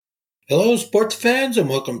Hello, sports fans, and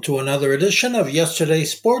welcome to another edition of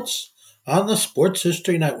Yesterday's Sports on the Sports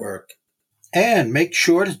History Network. And make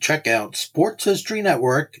sure to check out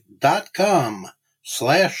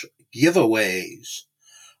sportshistorynetwork.com/giveaways.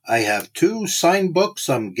 I have two signed books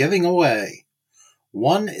I'm giving away.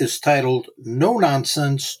 One is titled No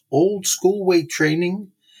Nonsense Old School Weight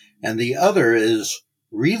Training, and the other is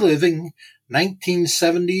Reliving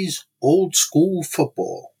 1970s Old School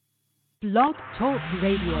Football. Blog Talk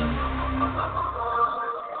Radio.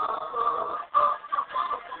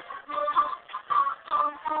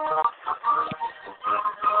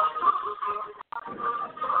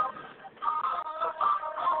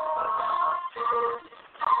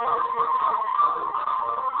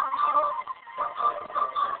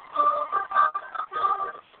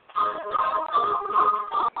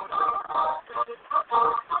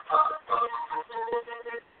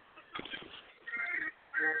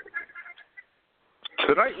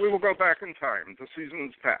 Tonight we will go back in time to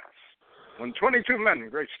seasons past, when 22 men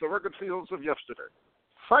graced the rugged fields of yesterday,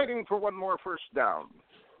 fighting for one more first down,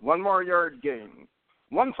 one more yard gain,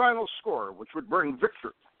 one final score which would bring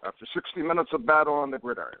victory after 60 minutes of battle on the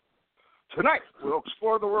gridiron. Tonight we'll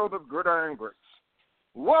explore the world of Gridiron Greats.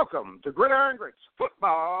 Welcome to Gridiron Greats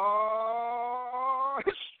Football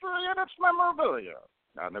History and its Memorabilia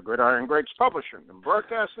on the Gridiron Greats Publishing and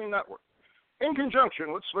Broadcasting Network in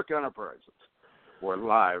conjunction with Swick Enterprises. We're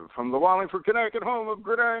live from the Wallingford, Connecticut home of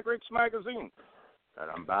Gridiron Greats Magazine.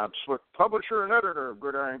 And I'm Bob Swick, publisher and editor of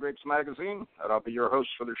Gridiron Greats Magazine, and I'll be your host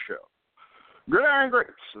for the show. Gridiron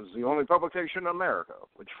Greats is the only publication in America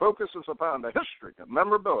which focuses upon the history and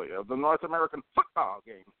memorabilia of the North American football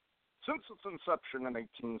game since its inception in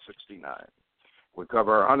 1869. We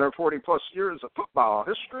cover 140-plus years of football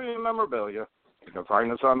history and memorabilia. You can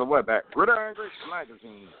find us on the web at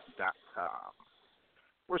gridirongreatsmagazine.com.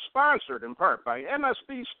 We're sponsored in part by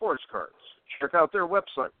MSB Sports Cards. Check out their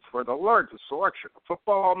website for the largest selection of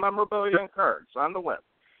football memorabilia and cards on the web,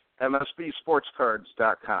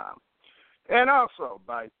 msbsportscards.com. And also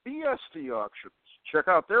by BST Auctions. Check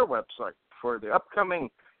out their website for the upcoming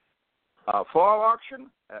fall auction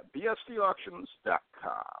at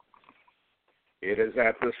bstauctions.com. It is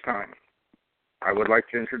at this time I would like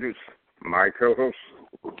to introduce my co-host.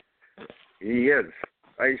 He is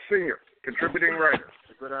a senior contributing writer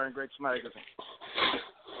to Gridiron Greats Magazine,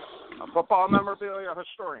 a football memorabilia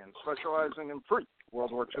historian specializing in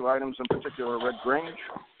pre-World War II items, in particular Red Grange,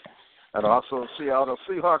 and also Seattle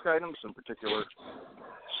Seahawk items, in particular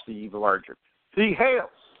Steve Largent. He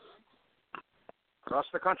hails across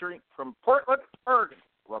the country from Portland, Oregon.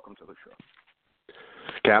 Welcome to the show.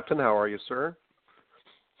 Captain, how are you, sir?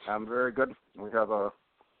 I'm very good. We have a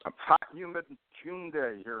hot, humid June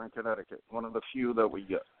day here in Connecticut, one of the few that we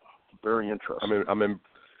get. Very interesting. I'm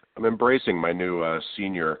embracing my new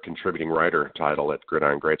senior contributing writer title at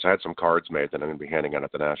Gridiron Greats. I had some cards made that I'm going to be handing out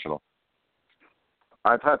at the National.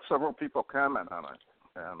 I've had several people comment on it,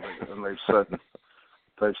 and they've said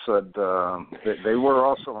they were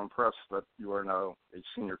also impressed that you are now a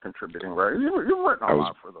senior contributing writer. You've written a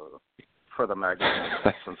lot for the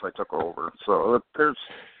magazine since I took over. So there's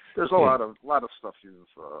a lot of stuff you've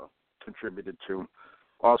contributed to.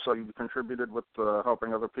 Also, you've contributed with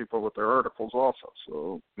helping other people with their articles also.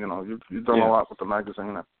 So, you've done a lot with the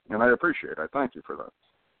magazine, and I appreciate it. I thank you for that.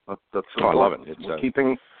 That's I love it.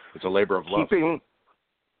 It's a labor of love.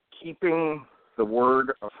 Keeping the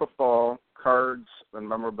word of football, cards, and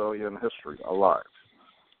memorabilia and history alive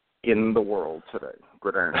in the world today.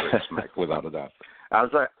 Gridiron Greats Magazine. Without a doubt.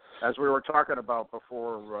 As we were talking about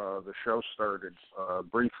before the show started,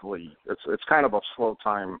 briefly, it's kind of a slow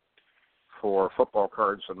time for football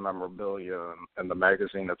cards and memorabilia and the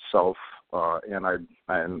magazine itself,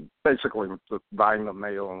 and basically the volume of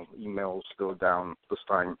mail and emails go down this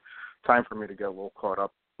time. Time for me to get a little caught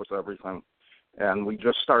up with everything. And we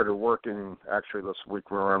just started working, actually this week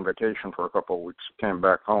we were on vacation for a couple of weeks, came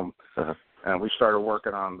back home, and we started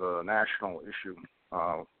working on the national issue,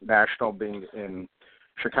 national being in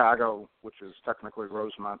Chicago, which is technically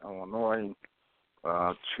Rosemont, Illinois,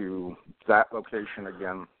 to that location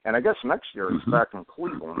again. And I guess next year it's back in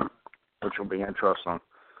Cleveland, which will be interesting.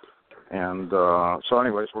 And so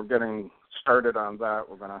anyways, we're getting started on that.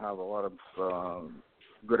 We're going to have a lot of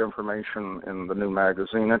good information in the new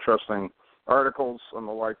magazine, interesting articles and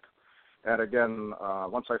the like. And again,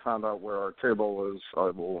 once I found out where our table is,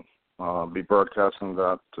 I will be broadcasting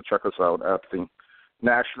that to check us out at the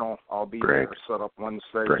National. I'll be there set up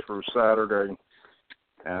Wednesday through Saturday.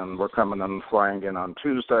 And we're coming and flying in on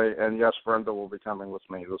Tuesday. And yes, Brenda will be coming with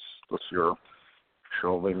me this year.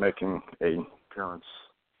 She'll be making an appearance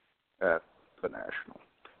at the National.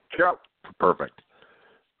 Joe. Perfect.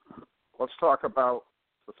 let's talk about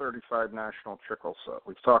the 35 National Chickle set.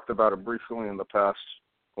 We've talked about it briefly in the past.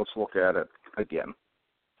 Let's look at it again.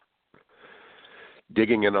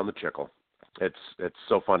 Digging in on the chickle. It's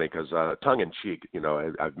so funny because tongue in cheek,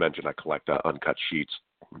 I've mentioned I collect uncut sheets.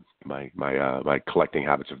 My collecting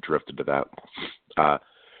habits have drifted to that.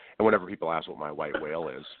 And whenever people ask what my white whale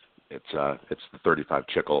is, it's the 35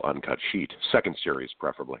 Chickle uncut sheet, second series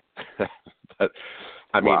preferably. But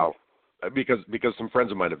I mean, wow. because some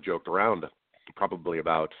friends of mine have joked around. Probably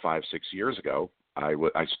about 5-6 years ago, I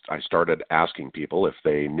started asking people if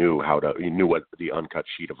they knew what the uncut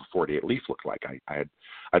sheet of a 48 leaf looked like.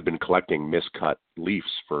 I'd been collecting miscut leafs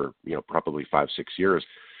for probably 5-6 years.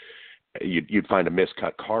 You'd find a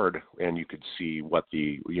miscut card and you could see what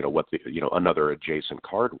another adjacent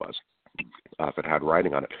card was if it had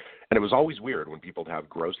writing on it. And it was always weird when people would have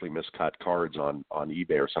grossly miscut cards on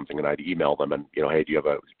eBay or something, and I'd email them and hey,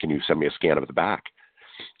 can you send me a scan of the back?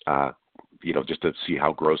 Just to see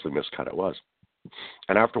how grossly miscut it was.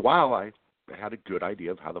 And after a while, I had a good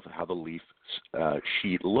idea of how the leaf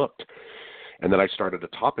sheet looked. And then I started a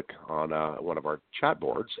topic on one of our chat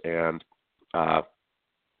boards, and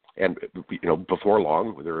before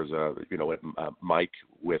long, there was Mike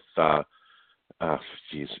with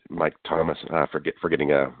Mike Thomas, forgetting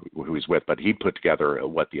who he's with, but he put together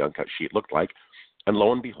what the uncut sheet looked like, and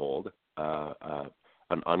lo and behold,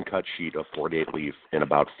 an uncut sheet of 48 leaf in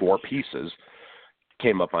about 4 pieces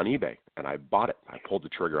came up on eBay, and I bought it. I pulled the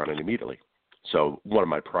trigger on it immediately. So one of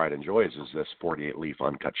my pride and joys is this 48 leaf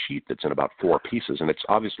uncut sheet that's in about 4 pieces, and it's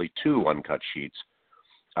obviously 2 uncut sheets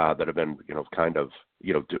that have been,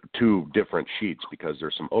 two different sheets because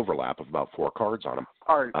there's some overlap of about 4 cards on them.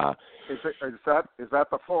 All right. Is that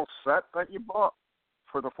the full set that you bought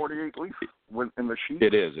for the 48 leaf in the sheet?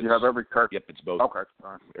 It is. You have every card? Yep, it's both. Okay.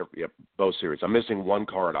 All right. Yep, both series. I'm missing 1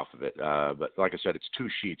 card off of it, but like I said, it's 2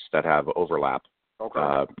 sheets that have overlap. Okay.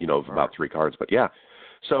 Of about 3 cards. But yeah,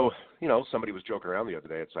 so somebody was joking around the other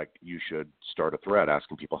day. It's like you should start a thread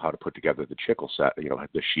asking people how to put together the chickle set,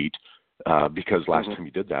 the sheet, because last time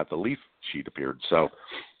you did that, the leaf sheet appeared. So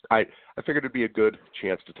I figured it'd be a good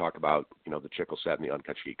chance to talk about the chickle set and the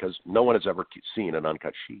uncut sheet, because no one has ever seen an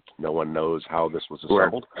uncut sheet. No one knows how this was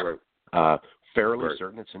assembled. Right. Fairly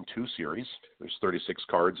certain it's in 2 series. There's 36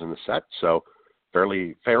 cards in the set, so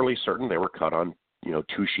fairly certain they were cut on 2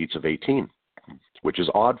 sheets of 18, which is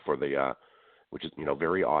odd for the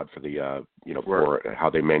very odd for the for how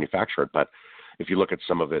they manufacture it. But if you look at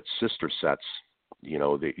some of its sister sets,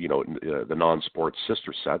 the non-sports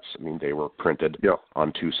sister sets, I mean, they were printed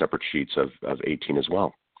on 2 separate sheets of 18 as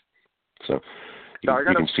well. So you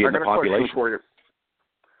can see in the population.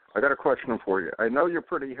 I got a question for you. I know you're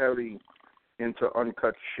pretty heavy into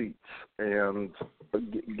uncut sheets, and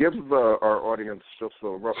give our audience just a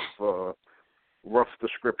rough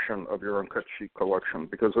description of your uncut sheet collection,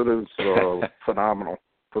 because it is phenomenal,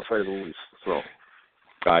 to say the least. So,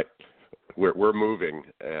 we're moving,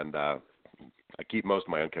 and I keep most of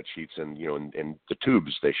my uncut sheets in the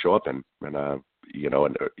tubes they show up in, and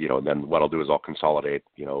and then what I'll do is I'll consolidate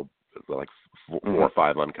like 4 or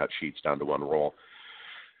 5 uncut sheets down to 1 roll.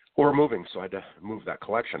 We're moving, so I had to move that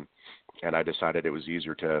collection, and I decided it was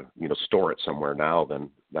easier to store it somewhere now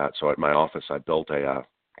than that. So at my office, I built a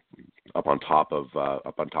up on top of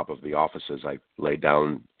the offices, I laid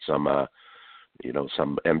down some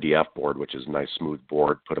MDF board, which is a nice smooth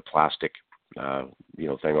board, put a plastic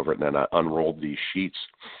thing over it, and then I unrolled these sheets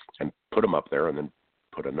and put them up there, and then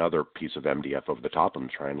put another piece of MDF over the top of them,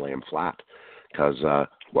 try and lay them flat, because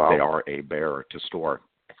they are a bear to store.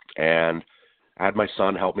 And I had my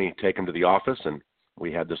son help me take them to the office, and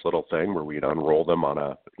we had this little thing where we'd unroll them on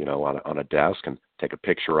a desk and take a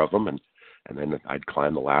picture of them, and then I'd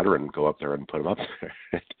climb the ladder and go up there and put them up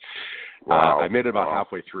there. Wow. I made it about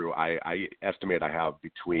halfway through. I estimate I have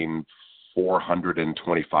between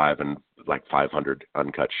 425 and like 500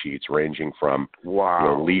 uncut sheets, ranging from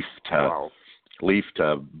leaf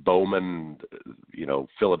to Bowman,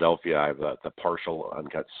 Philadelphia. I have the partial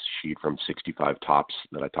uncut sheet from 65 Tops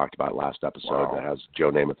that I talked about last episode that has Joe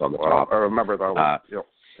Namath on the top. I remember that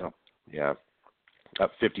one. Yeah.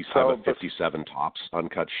 57 Tops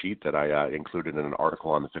uncut sheet that I included in an article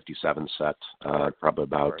on the 57 set probably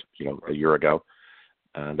about a year ago.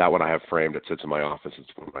 That one I have framed. It sits in my office. It's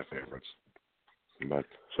one of my favorites. But,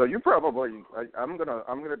 so you probably, I'm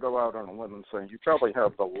gonna go out on a limb and say you probably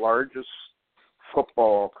have the largest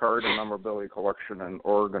football card and memorabilia collection in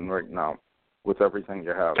Oregon right now, with everything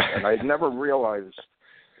you have. And I never realized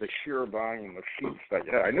the sheer volume of sheets that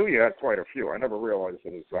you had. I knew you had quite a few. I never realized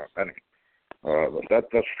it was that many.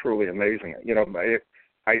 That's truly amazing.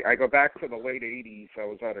 I go back to the late 80s. I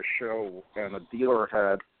was at a show, and a dealer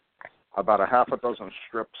had about a half a dozen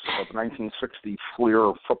strips of 1960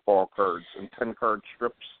 Fleer football cards in 10-card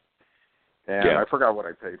strips. And I forgot what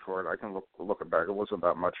I paid for it. I can look it back. It wasn't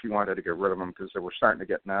that much. He wanted to get rid of them because they were starting to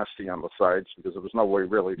get nasty on the sides because there was no way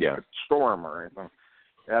really you could store them or anything.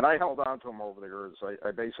 And I held on to them over the years.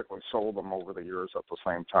 I basically sold them over the years at the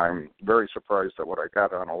same time. Very surprised at what I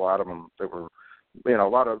got on a lot of them. They were, a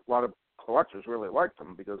lot of collectors really liked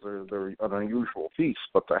them because they're an unusual piece.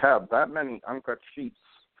 But to have that many uncut sheets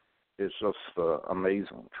is just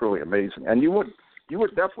amazing, truly amazing. And you would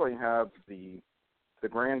definitely have the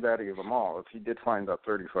granddaddy of them all if he did find that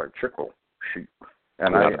 35 Chickle sheet.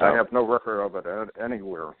 And I have no record of it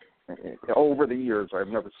anywhere. Over the years, I've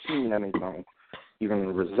never seen anything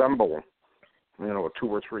even resemble, a 2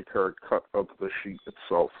 or 3 card cut of the sheet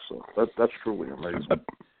itself. So that's truly amazing.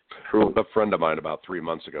 A friend of mine about 3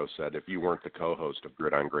 months ago said if you weren't the co-host of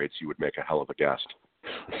Gridiron Greats, you would make a hell of a guest.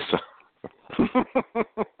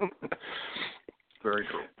 Very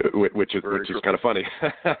true. Which is kind of funny.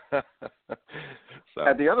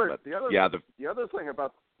 And the other thing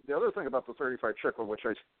about the 35 Chickle, which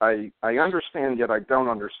I understand yet I don't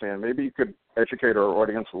understand. Maybe you could educate our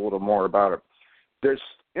audience a little more about it. There's,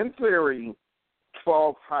 in theory,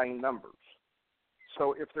 12 high numbers.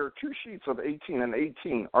 So if there are 2 sheets of 18 and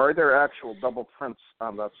 18, are there actual double prints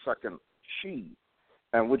on that second sheet?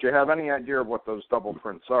 And would you have any idea of what those double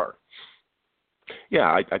prints are?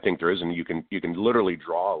 Yeah, I think there is, and you can literally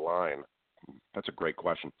draw a line. That's a great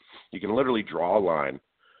question. You can literally draw a line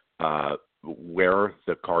where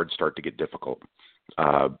the cards start to get difficult.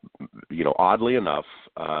 Oddly enough,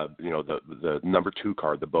 the number 2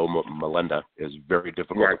 card, the Bo Melenda, is very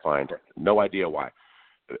difficult to find. No idea why.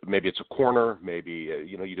 Maybe it's a corner. Maybe,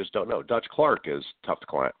 you just don't know. Dutch Clark is tough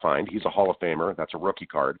to find. He's a Hall of Famer. That's a rookie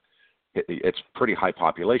card. It's pretty high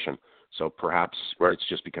population. So perhaps it's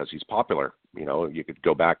just because he's popular. You could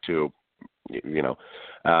go back to,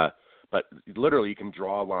 but literally you can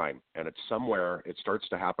draw a line, and it's somewhere. It starts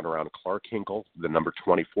to happen around Clark Hinkle, the number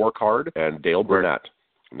 24 card, and Dale Burnett,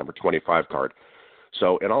 number 25 card.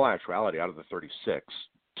 So in all actuality, out of the 36,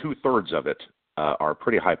 2/3 of it are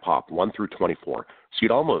pretty high pop, 1 through 24. So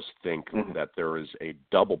you'd almost think that there is a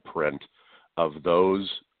double print of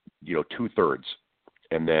those, 2/3,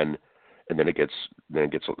 and then it gets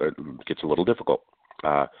a little difficult.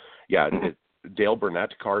 Dale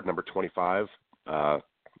Burnett card number 25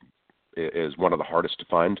 is one of the hardest to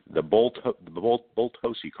find. The Bolt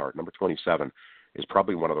Hosey card number 27 is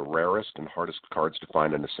probably one of the rarest and hardest cards to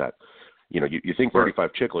find in the set. You think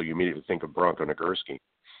 35 Chickle, you immediately think of Bronco Nagurski,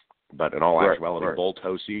 but in all actuality, Bolt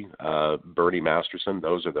Hosey, Bernie Masterson,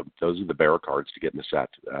 those are the bear cards to get in the set.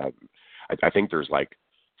 I think there's like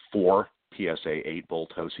 4 PSA 8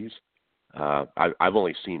 Bolt Hoseys. I've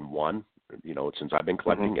only seen one, since I've been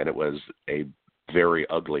collecting, and it was a very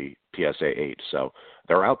ugly PSA 8. So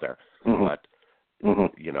they're out there, but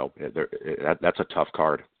that's a tough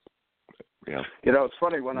card. Yeah. It's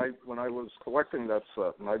funny when I was collecting that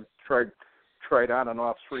set, and I tried on and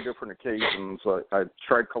off 3 different occasions. I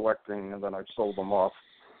tried collecting, and then I sold them off.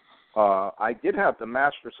 I did have the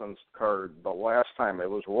Masterson's card the last time. It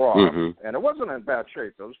was raw, and it wasn't in bad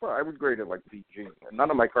shape. I would grade it like PG. None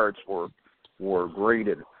of my cards were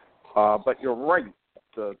graded. But you're right.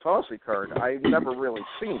 The Tossy card, I've never really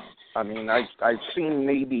seen. I mean, I've seen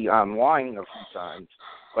maybe online a few times,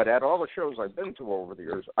 but at all the shows I've been to over the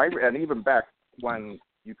years, and even back when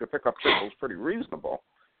you could pick up Chickles pretty reasonable,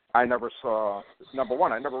 I never saw, number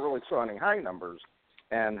one, I never really saw any high numbers.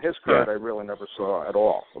 And his card I really never saw at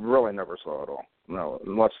all. No,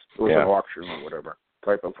 unless it was an auction or whatever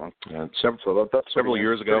type of thing. Yeah, that's several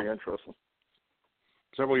years ago. Interesting.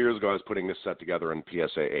 Several years ago, I was putting this set together in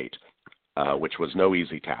PSA 8, which was no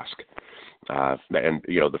easy task. And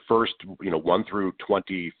the first 1 through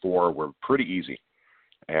 24 were pretty easy,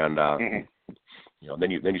 and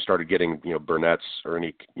then you started getting Burnett's,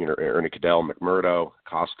 Ernie Cadell, McMurdo,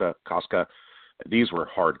 Casca. These were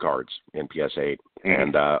hard cards in PSA 8,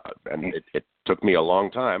 and it took me a long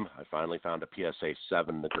time. I finally found a PSA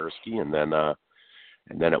 7 Nagurski, and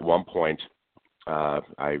then at one point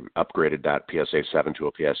I upgraded that PSA 7 to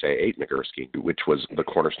a PSA 8 Nagurski, which was the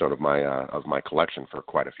cornerstone of my collection for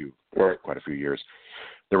quite a few years.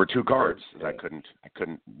 There were 2 cards that I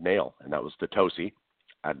couldn't nail, and that was the Tosi.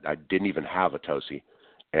 I didn't even have a Tosi,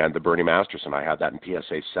 and the Bernie Masterson. I had that in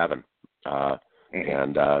PSA 7.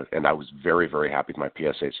 And I was very, very happy with my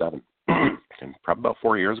PSA 7. And probably about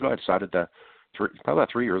 4 years ago, probably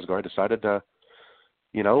about 3 years ago, I decided to,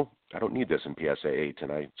 I don't need this in PSA 8,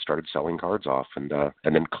 and I started selling cards off and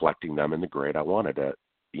then collecting them in the grade I wanted.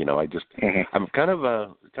 I'm kind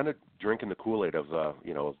of drinking the Kool-Aid of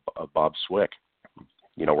Bob Swick.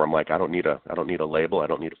 where I'm like, I don't need a label, I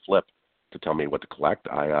don't need a flip to tell me what to collect.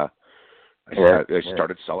 I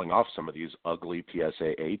started selling off some of these ugly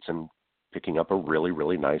PSA 8s and picking up a really,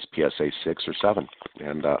 really nice PSA 6 or 7,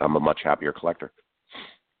 and I'm a much happier collector.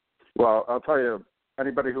 Well, I'll tell you,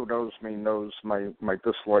 anybody who knows me knows my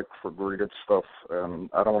dislike for graded stuff, and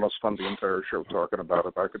I don't want to spend the entire show talking about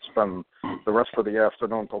it. I could spend the rest of the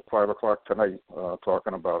afternoon till 5 o'clock tonight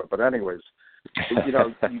talking about it. But anyways,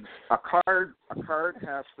 a card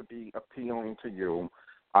has to be appealing to you.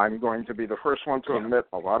 I'm going to be the first one to admit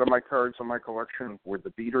a lot of my cards in my collection were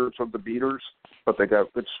the beaters of the beaters, but they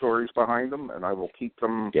got good stories behind them, and I will keep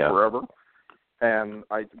them forever. And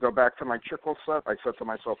I go back to my Chickle set. I said to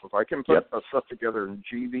myself, if I can put a set together in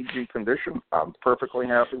GVG condition, I'm perfectly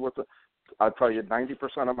happy with it. I'll tell you,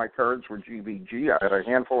 90% of my cards were GVG. I had a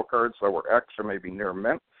handful of cards that were X or maybe near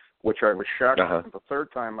mint, which I was shocked the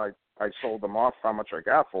third time I sold them off, how much I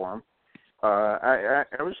got for them. I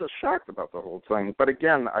was just shocked about the whole thing. But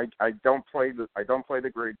again, I don't play the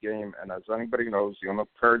grade game, and as anybody knows, the only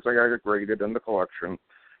cards I got graded in the collection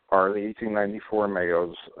are the 1894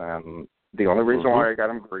 Mayos, and the only reason why I got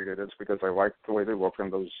them graded is because I like the way they look in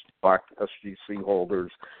those black SGC holders.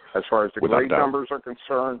 As far as the grade numbers are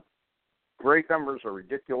concerned, grade numbers are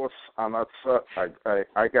ridiculous on that set.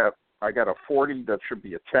 I got a 40 that should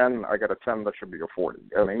be a 10. I got a 10 that should be a 40.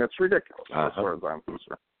 I mean, it's ridiculous as far as I'm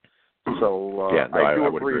concerned. So I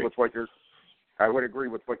would agree with what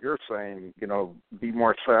you're saying. Be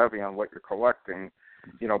more savvy on what you're collecting.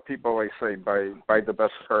 People always say buy the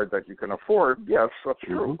best card that you can afford. Yes, that's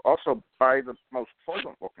true. Also, buy the most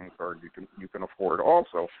pleasant-looking card you can afford.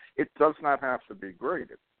 Also, it does not have to be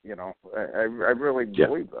graded. I really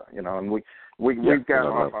believe that. And we've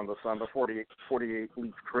gotten off on the 48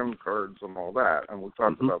 leaf trim cards and all that, and we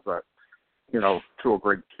talked about that, to a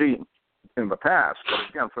great degree in the past. But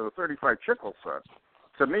again, for the 35 Chickle set,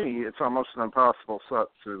 to me, it's almost an impossible set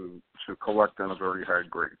to collect in a very high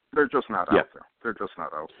grade. They're just not out there. They're just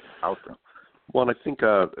not out there. Well, and I think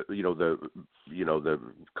the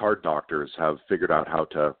card doctors have figured out how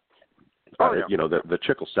to. The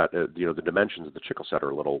Chickle set. The dimensions of the Chickle set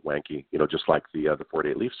are a little wanky. Just like the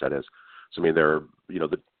 48 leaf set is. So I mean, they're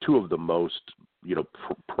the two of the most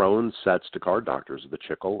prone sets to card doctors are the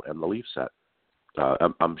Chickle and the leaf set.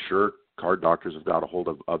 I'm sure card doctors have got a hold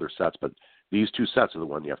of other sets, but these two sets are the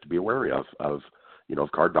one you have to be wary of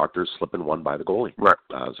card doctors slipping one by the goalie. Right.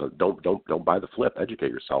 So don't buy the flip.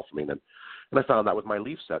 Educate yourself. I mean, and I found that with my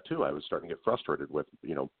Leaf set too. I was starting to get frustrated with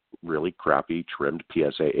really crappy trimmed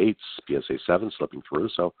PSA 8s, PSA 7s slipping through.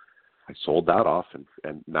 So I sold that off,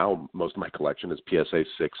 and now most of my collection is PSA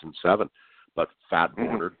 6 and 7, but fat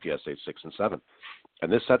bordered PSA 6 and 7.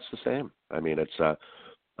 And this set's the same. I mean, it's very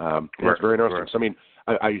interesting. Right. So I mean,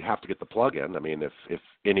 I have to get the plug in. I mean, if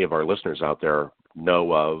any of our listeners out there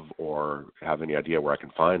know of or have any idea where I can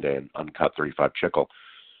find an uncut 35 Chickle,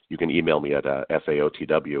 you can email me at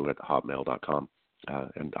faotw@hotmail.com,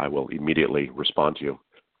 and I will immediately respond to you.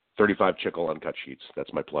 35 Chickle uncut sheets.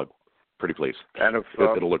 That's my plug. Pretty please. And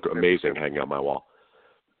it'll look amazing hanging on my wall.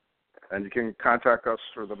 And you can contact us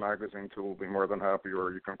through the magazine too. We'll be more than happy,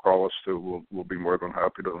 or you can call us too. We'll be more than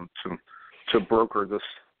happy to broker this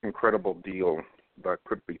incredible deal that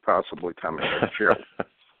could be possibly coming next year.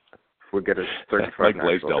 If we get it 35 like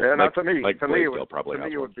Blaisdell. To me,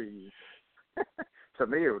 it would be to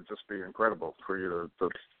me, it would just be incredible for you to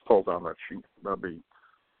pull down that sheet. That'd be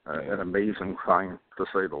an amazing find, to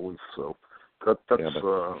say the least. So that's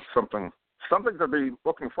something to be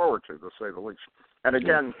looking forward to say the least. And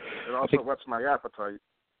again, it also whets my appetite.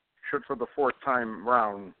 Should for the fourth time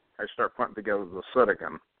round I start putting together the set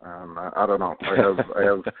again, and I don't know.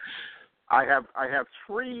 I have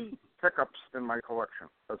three pickups in my collection,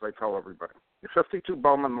 as I tell everybody. The 52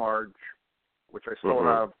 Bowman Large, which I still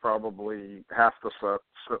have probably half the set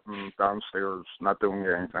sitting downstairs, not doing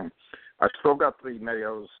anything. I still got the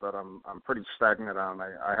Mayos that I'm pretty stagnant on.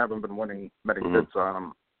 I haven't been winning many bids on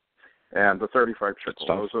them. And the 35 Chickle.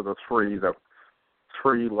 Those are the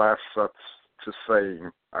three last sets to say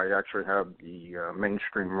I actually have the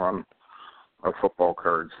mainstream run of football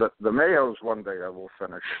cards. The Mayos one day I will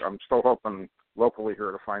finish. I'm still hoping locally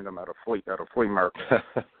here to find them at a flea market.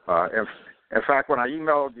 In fact, when I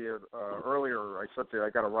emailed you earlier, I said to you I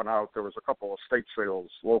got to run out. There was a couple of estate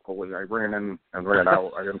sales locally. I ran in and ran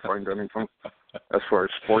out. I didn't find anything as far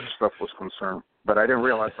as sports stuff was concerned. But I didn't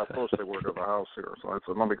realize how close they were to the house here. So I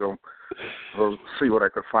said, let me go see what I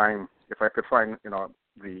could find. If I could find,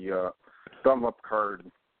 the Dunlop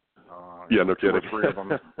card. No kidding. 2 or 3 of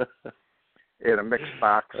them. in a mixed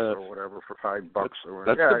box or whatever for $5 or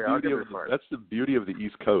whatever. That's the beauty of the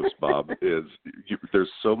East Coast, Bob. Is there's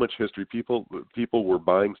so much history. People were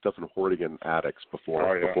buying stuff and hoarding in attics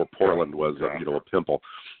before Portland was a pimple.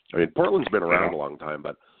 I mean, Portland's been around a long time,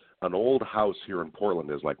 but an old house here in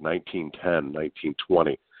Portland is like 1910,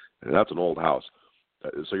 1920, and that's an old house.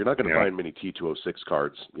 So you're not going to find many T206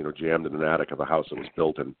 cards, jammed in an attic of a house that was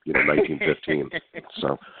built in 1915.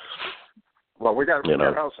 So. Well, we got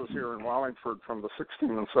houses here in Wallingford from the 16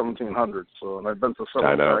 and 1700s, and I've been to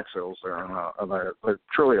several tag sales there, and they're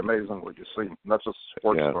truly amazing what you see. Not just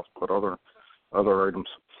sports stuff, but other items.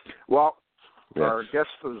 Well, our guest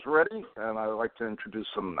is ready, and I'd like to introduce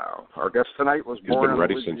him now. Our guest tonight was born in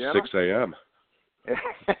ready Louisiana since 6 a.m.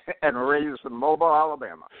 and raised in Mobile,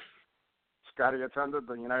 Alabama. Scotty attended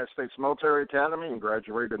the United States Military Academy and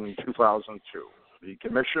graduated in 2002. He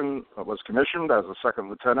was commissioned as a second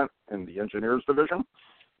lieutenant in the Engineers Division.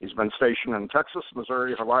 He's been stationed in Texas,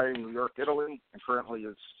 Missouri, Hawaii, New York, Italy, and currently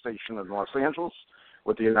is stationed in Los Angeles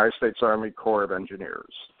with the United States Army Corps of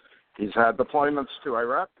Engineers. He's had deployments to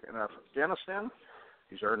Iraq and Afghanistan.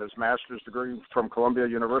 He's earned his master's degree from Columbia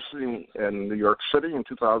University in New York City in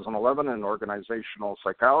 2011 in organizational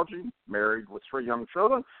psychology, married with 3 young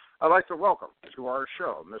children. I'd like to welcome to our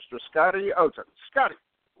show Mr. Scotty Oaten. Scotty,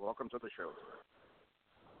 welcome to the show.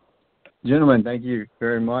 Gentlemen, thank you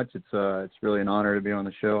very much. It's really an honor to be on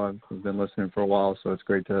the show. I've been listening for a while, so it's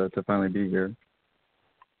great to finally be here.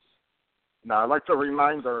 Now, I'd like to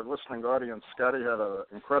remind our listening audience, Scotty had an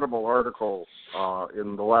incredible article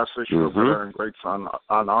in the last issue of Gridiron Greats on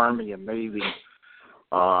Army and Navy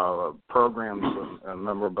programs and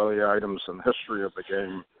memorabilia items and history of the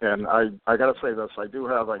game. And I got to say this, I do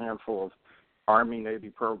have a handful of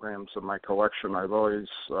Army-Navy programs in my collection. I've always,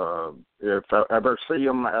 if I ever see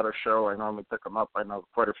them at a show, I normally pick them up. I know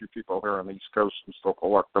quite a few people here on the East Coast who still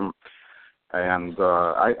collect them. And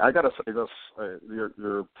I got to say this,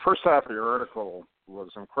 your first half of your article was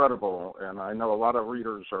incredible, and I know a lot of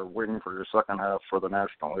readers are waiting for your second half for the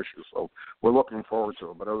national issue, so we're looking forward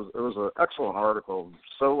to it. But it was an excellent article,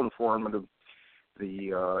 so informative.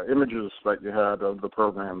 The images that you had of the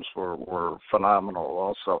programs were phenomenal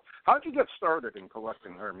also. How did you get started in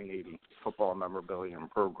collecting Army-Navy football memorabilia and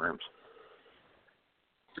programs?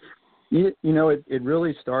 It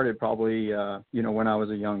really started probably, when I was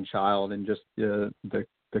a young child, and just the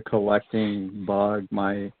collecting bug.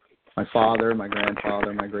 My father, my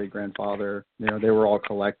grandfather, my great-grandfather, they were all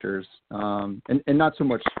collectors. And not so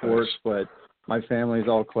much sports, but my family's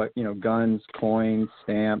all collect, guns, coins,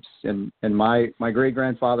 stamps, and my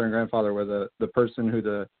great-grandfather and grandfather were the person who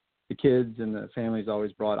the kids and the families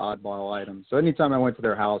always brought oddball items. So anytime I went to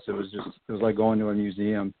their house, it was like going to a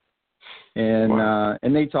museum.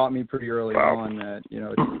 And they taught me pretty early on that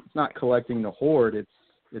it's not collecting to hoard,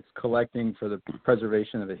 it's collecting for the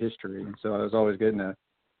preservation of the history. And so I was always getting a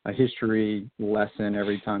history lesson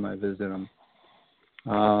every time I visit them.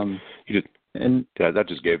 That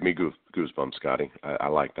just gave me goosebumps, Scotty. I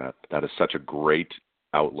like that. That is such a great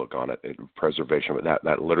outlook on it. Preservation.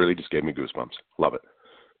 That literally just gave me goosebumps. Love it.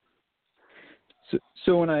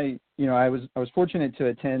 So when I was fortunate to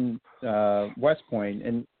attend West Point,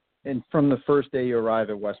 and from the first day you arrive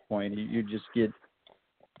at West Point, you just get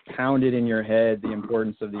pounded in your head the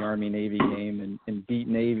importance of the Army-Navy game, and beat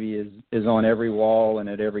Navy is on every wall and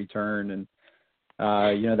at every turn. And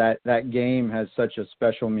that game has such a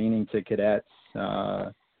special meaning to cadets.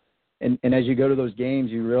 And as you go to those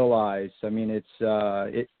games, you realize,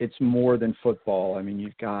 it's more than football. I mean,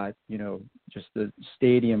 you've got, just the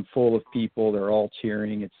stadium full of people. They're all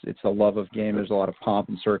cheering. It's a love of game. There's a lot of pomp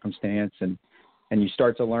and circumstance. And you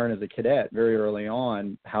start to learn as a cadet very early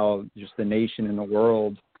on how just the nation and the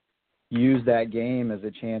world use that game as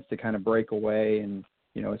a chance to kind of break away. And,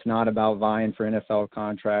 it's not about vying for NFL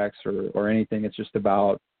contracts or anything. It's just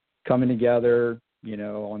about coming together,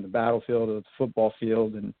 on the battlefield or the football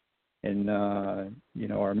field, and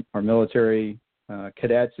our military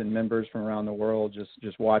cadets and members from around the world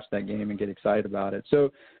just watch that game and get excited about it.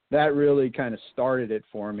 So that really kind of started it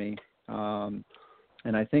for me.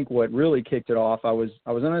 And I think what really kicked it off, I was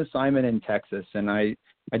on an assignment in Texas, and I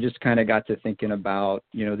just kind of got to thinking about,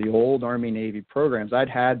 the old Army-Navy programs. I'd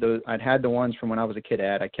had the ones from when I was a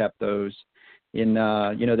cadet. I kept those in,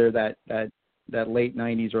 they're that late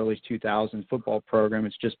 90s, early 2000s football program.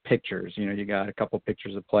 It's just pictures. You got a couple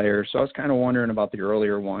pictures of players. So I was kind of wondering about the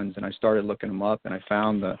earlier ones, and I started looking them up, and I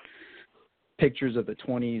found the pictures of the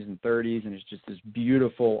 20s and 30s, and it's just this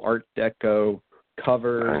beautiful Art Deco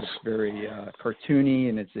cover. Nice. It's very cartoony,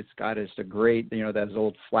 and it's got just a great, that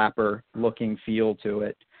old flapper looking feel to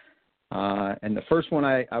it. And the first one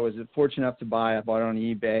I was fortunate enough to buy, I bought it on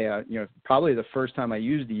eBay. Probably the first time I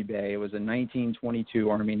used eBay, it was a 1922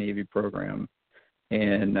 Army Navy program.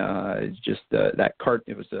 And it's just that cart.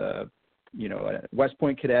 It was a West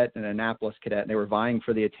Point cadet and an Annapolis cadet, and they were vying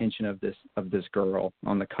for the attention of this girl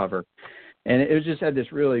on the cover. And it just had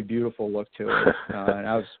this really beautiful look to it.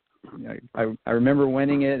 And I remember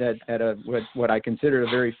winning it at what I considered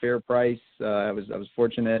a very fair price. I was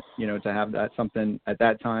fortunate, to have that something at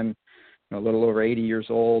that time. A little over 80 years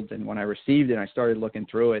old, and when I received it, I started looking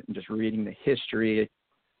through it and just reading the history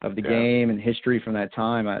of the game and history from that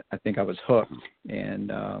time. I think I was hooked, and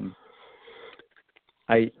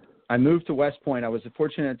I moved to West Point. I was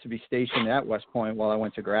fortunate to be stationed at West Point while I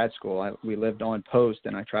went to grad school. We lived on post,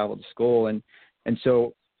 and I traveled to school, and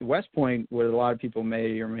so West Point, what a lot of people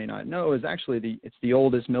may or may not know, is actually it's the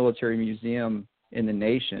oldest military museum in the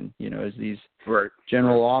nation. As these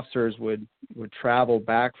general officers would travel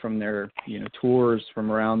back from their tours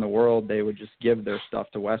from around the world, they would just give their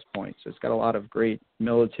stuff to West Point. So it's got a lot of great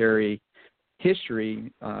military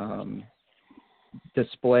history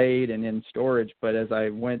displayed and in storage. But as I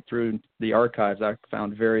went through the archives, I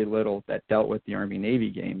found very little that dealt with the Army-Navy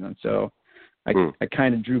game. And so I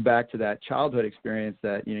kind of drew back to that childhood experience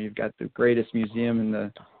that you've got the greatest museum in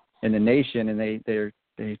the nation, and they're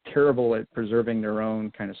terrible at preserving their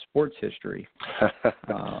own kind of sports history.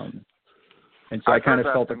 And so I kind of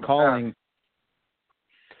felt a calling.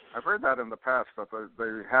 I've heard that in the past, that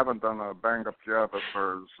they haven't done a bang-up job as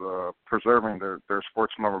far as preserving their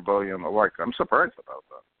sports memorabilia and the like. I'm surprised about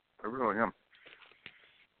that. I really am.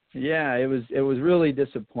 Yeah, it was really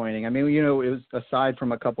disappointing. I mean, it was, aside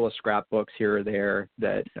from a couple of scrapbooks here or there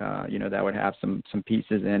that that would have some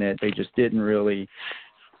pieces in it, they just didn't really.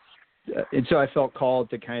 And so I felt called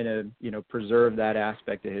to kind of, preserve that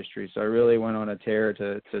aspect of history. So I really went on a tear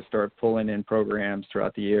to start pulling in programs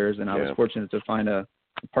throughout the years. And I was fortunate to find a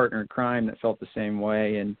partner in crime that felt the same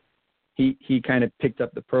way. And he kind of picked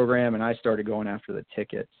up the program, and I started going after the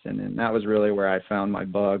tickets. And then that was really where I found my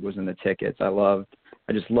bug, was in the tickets. I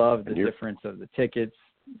just loved the difference of the tickets.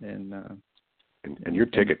 And your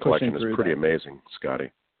ticket collection is pretty amazing,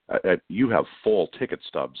 Scotty. You have full ticket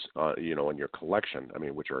stubs, in your collection. I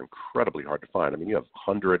mean, which are incredibly hard to find. I mean, you have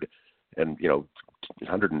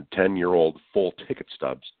 110-year-old full ticket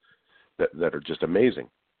stubs that are just amazing.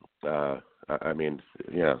 I mean,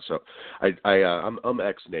 yeah. So I'm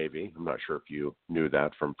ex-Navy. I'm not sure if you knew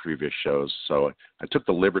that from previous shows. So I took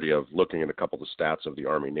the liberty of looking at a couple of the stats of the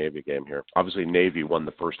Army-Navy game here. Obviously, Navy won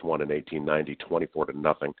the first one in 1890,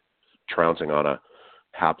 24-0, trouncing on a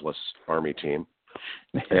hapless Army team.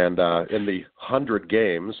 And in the 100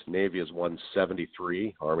 games, Navy has won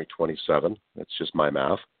 73, Army 27. That's just my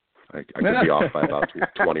math. I could be off by about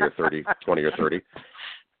 20 or 30.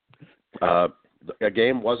 A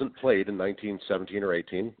game wasn't played in 1917 or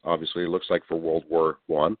 18. Obviously, it looks like for World War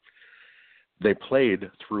I. They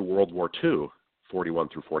played through World War II, 41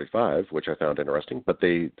 through 45, which I found interesting. But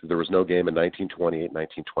there was no game in 1928,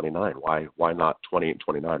 1929. Why not 28 and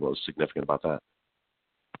 29? What was significant about that?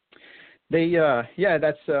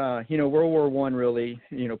 That's World War I really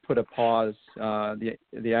put a pause.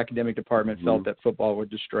 The academic department felt that football would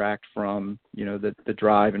distract from the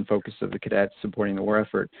drive and focus of the cadets supporting the war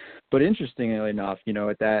effort. But interestingly enough,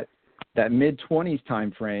 at that mid-20s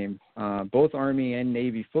time frame, both Army and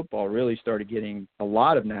Navy football really started getting a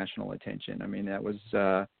lot of national attention. I mean, that was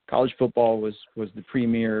college football was the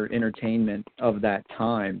premier entertainment of that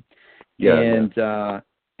time, and the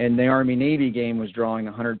Army-Navy game was drawing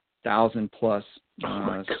 100,000 plus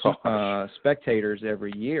spectators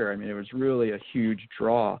every year. I mean, it was really a huge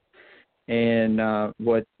draw. And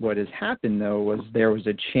what has happened, though, was there was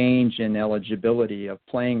a change in eligibility of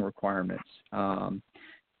playing requirements.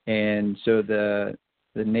 And so the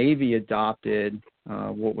Navy adopted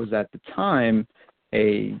what was at the time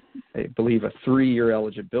I believe a 3-year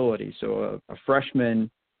eligibility. So a freshman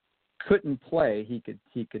couldn't play. He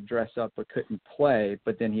could dress up but couldn't play,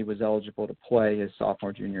 but then he was eligible to play his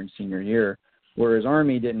sophomore, junior, and senior year. Whereas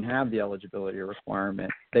Army didn't have the eligibility requirement.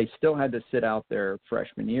 They still had to sit out their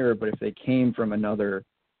freshman year, but if they came from another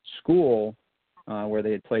school where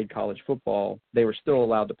they had played college football, they were still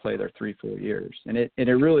allowed to play their 3 full years. And it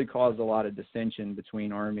really caused a lot of dissension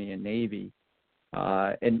between Army and Navy.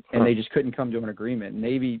 And they just couldn't come to an agreement.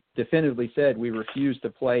 Navy definitively said, we refuse to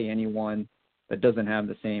play anyone that doesn't have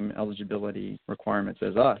the same eligibility requirements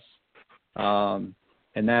as us. And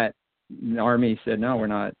that Army said, no, we're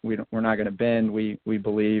not going to bend. We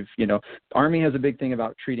believe, Army has a big thing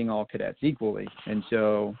about treating all cadets equally. And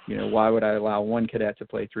so, why would I allow one cadet to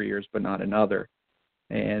play 3 years but not another?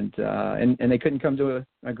 and they couldn't come to an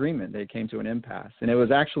agreement. They came to an impasse, and it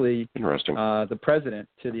was actually Interesting. The president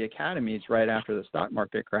to the academies right after the stock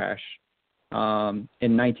market crash in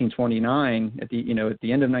 1929, at the end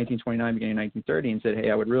of 1929, beginning of 1930, and said,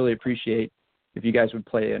 "Hey, I would really appreciate if you guys would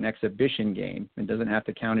play an exhibition game. It doesn't have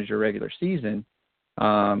to count as your regular season,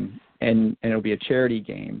 and it'll be a charity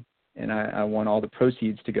game. And I want all the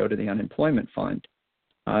proceeds to go to the unemployment fund."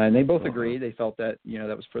 And they both agreed. They felt that,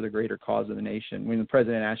 that was for the greater cause of the nation. When the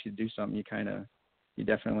president asks you to do something, you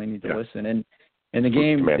definitely need to listen. And the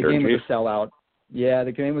game was a sellout. Yeah,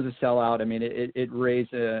 the game was a sellout. I mean, it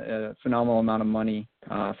raised a phenomenal amount of money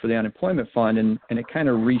for the unemployment fund, and it kind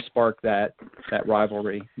of re-sparked that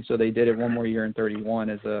rivalry. And so they did it one more year in 31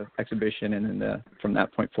 as an exhibition, and then from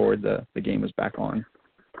that point forward, the game was back on.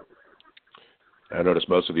 I noticed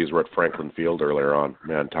most of these were at Franklin Field earlier on.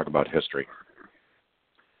 Man, talk about history.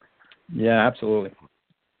 Yeah, absolutely.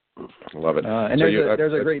 I love it. And so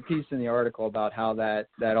there's a great piece in the article about how that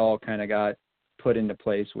all kind of got put into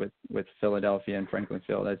place with Philadelphia and Franklin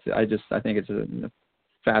Field. I think it's a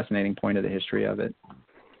fascinating point of the history of it.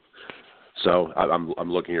 So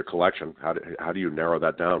I'm looking at your collection. How do you narrow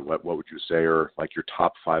that down? What would you say are like your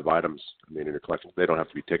top 5 items? I mean, in your collection, they don't have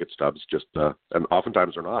to be ticket stubs. Just and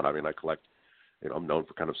oftentimes they're not. I mean, I collect. I'm known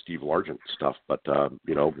for kind of Steve Largent stuff, but the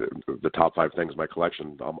top 5 things in my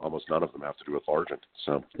collection, almost none of them have to do with Largent.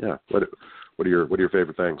 So yeah, what are your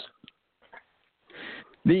favorite things?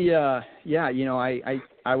 I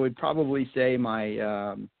would probably say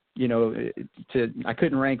my I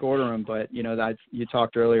couldn't rank order them, but you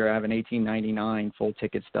talked earlier. I have an 1899 full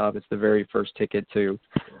ticket stub. It's the very first ticket to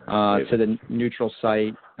the neutral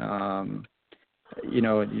site.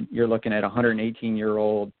 You're looking at a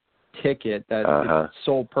 118-year-old ticket that its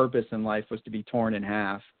sole purpose in life was to be torn in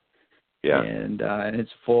half. Yeah. And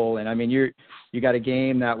it's full. And I mean, you got a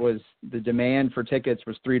game that was, the demand for tickets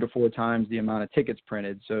was 3 to 4 times the amount of tickets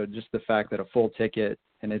printed. So just the fact that a full ticket,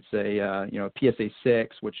 and it's a PSA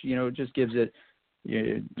 6, which just gives it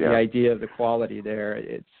the idea of the quality there.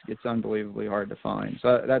 It's unbelievably hard to find.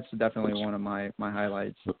 So that's definitely one of my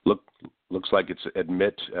highlights. Looks like it's a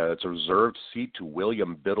reserved seat to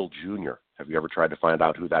William Biddle Jr. Have you ever tried to find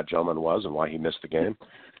out who that gentleman was and why he missed the game?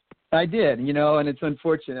 I did, and it's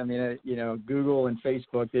unfortunate. I mean, Google and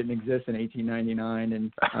Facebook didn't exist in 1899,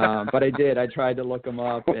 and but I did. I tried to look him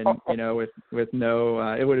up, and with no,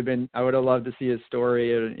 it would have been. I would have loved to see his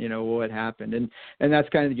story, what happened, and that's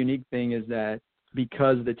kind of the unique thing is that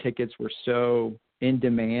because the tickets were so in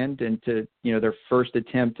demand, and to their first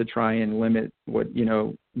attempt to try and limit what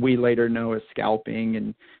we later know as scalping,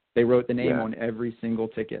 and they wrote the name on every single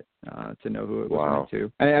ticket to know who it was going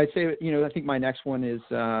to. I'd say, I think my next one is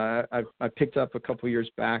I picked up a couple years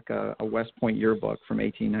back a West Point yearbook from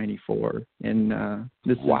 1894, and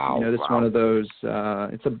this is one of those.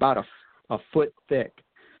 It's about a foot thick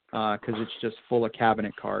because it's just full of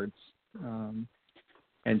cabinet cards, and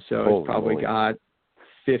so it's probably got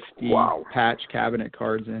 50 patch cabinet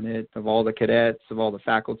cards in it of all the cadets, of all the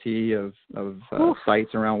faculty, of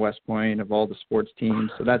sites around West Point, of all the sports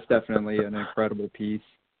teams. So that's definitely an incredible piece.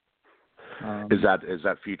 Is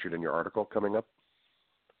that featured in your article coming up?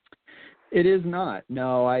 It is not.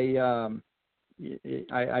 No, I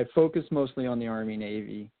focus mostly on the Army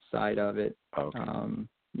Navy side of it. Okay.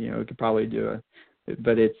 We could probably do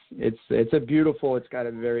but it's a beautiful. It's got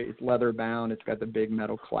it's leather bound. It's got the big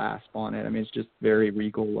metal clasp on it. I mean, it's just very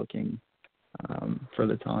regal looking for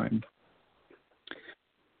the time.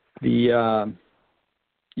 The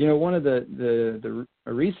one of the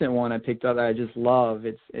recent one I picked up that I just love.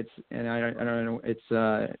 It's I don't know. It's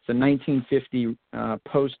a 1950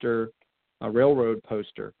 poster, a railroad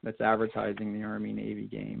poster that's advertising the Army Navy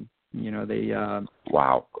game. The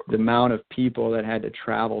amount of people that had to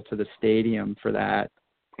travel to the stadium for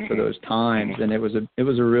those times, and it was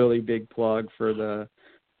a really big plug for the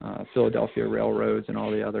Philadelphia Railroads and all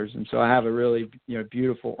the others. And so I have a really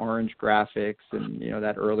beautiful orange graphics and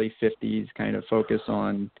that early 50s kind of focus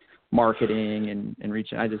on marketing and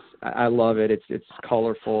reaching. I love it. It's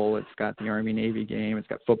colorful. It's got the Army Navy game. It's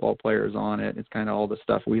got football players on it. It's kind of all the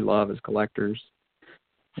stuff we love as collectors.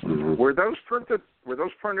 Were those printed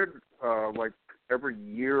like every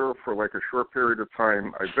year for like a short period of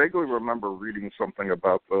time? I vaguely remember reading something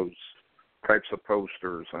about those types of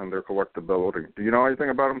posters and their collectability. Do you know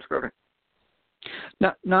anything about them, Scotty?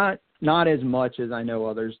 Not as much as I know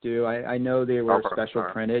others do. I know they were special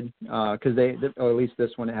printed because or at least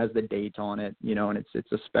this one has the date on it, and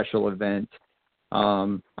it's a special event.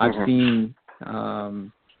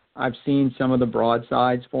 I've seen some of the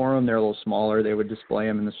broadsides for them. They're a little smaller. They would display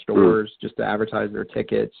them in the stores just to advertise their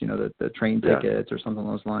tickets, the train tickets or something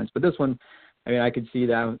along those lines. But this one, I mean, I could see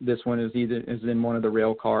that this one is in one of the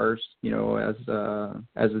rail cars, as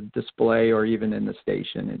a display, or even in the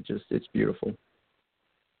station. It's beautiful.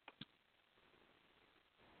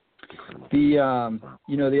 The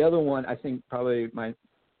the other one, I think probably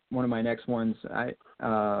one of my next ones, I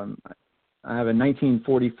have a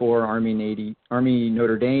 1944 Army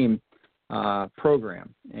Notre Dame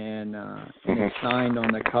program, and it's signed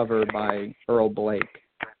on the cover by Earl Blake.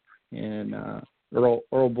 And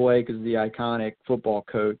Earl Blake is the iconic football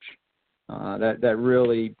coach that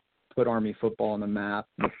really put Army football on the map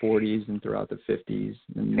in the 40s and throughout the 50s.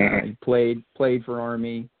 And he played for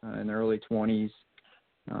Army in the early 20s.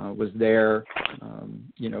 Was there,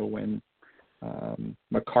 when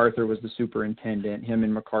MacArthur was the superintendent. Him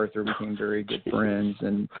and MacArthur became very good friends,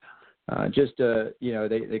 and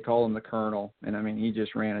they call him the Colonel. And I mean, he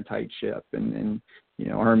just ran a tight ship. And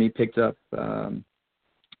Army picked up 2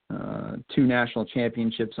 national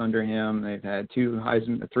championships under him. They've had 3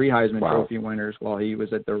 Heisman Trophy winners while he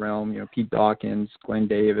was at the Realm. Pete Dawkins, Glenn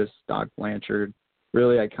Davis, Doc Blanchard,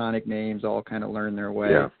 really iconic names, all kind of learned their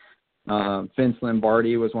way. Yeah. Vince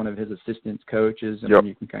Lombardi was one of his assistant coaches. I mean,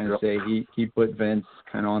 you can kind of say he put Vince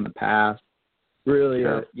kind of on the path. Really,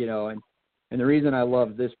 and the reason I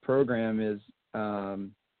love this program is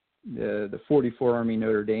the 44 Army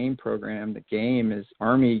Notre Dame program. The game is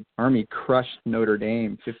Army crushed Notre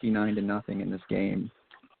Dame 59-0 in this game.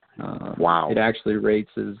 Wow! It actually rates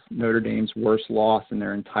as Notre Dame's worst loss in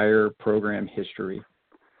their entire program history.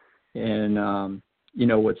 And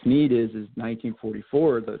what's neat is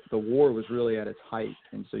 1944, the war was really at its height.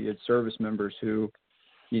 And so you had service members who,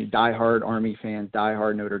 diehard Army fans,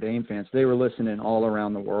 diehard Notre Dame fans, they were listening all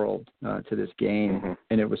around the world to this game. Mm-hmm.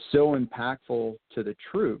 And it was so impactful to the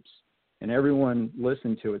troops, and everyone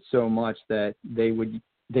listened to it so much that they would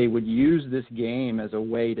use this game as a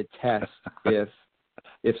way to test if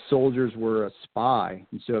soldiers were a spy.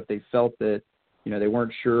 And so if they felt that, they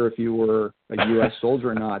weren't sure if you were a U.S. soldier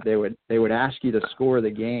or not, they would ask you to score the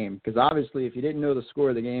game. Because obviously, if you didn't know the score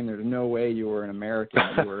of the game, there's no way you were an American.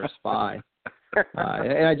 You were a spy.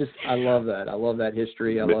 And I love that. I love that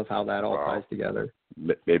history. I love how that all ties together.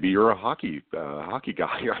 Maybe you're a hockey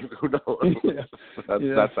guy. Who knows?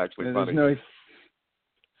 That's actually funny.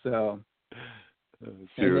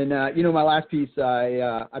 And then my last piece,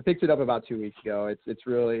 I picked it up about 2 weeks ago. It's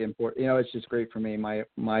really important. It's just great for me.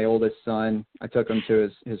 My oldest son, I took him to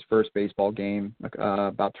his first baseball game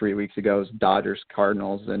about 3 weeks ago. It was Dodgers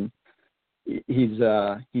Cardinals, and he's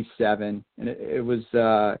 7, and it was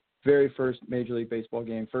very first Major League Baseball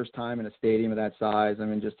game, first time in a stadium of that size. I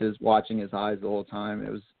mean, just watching his eyes the whole time.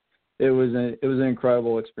 It was an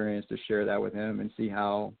incredible experience to share that with him and see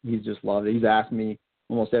how he's just loved it. He's asked me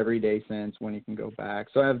almost every day since when he can go back.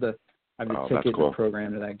 So I have the ticket and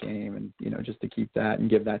program to that game, and just to keep that and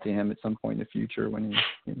give that to him at some point in the future when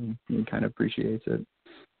he kind of appreciates it.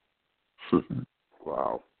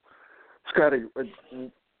 Wow, Scotty,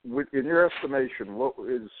 in your estimation, what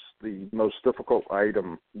is the most difficult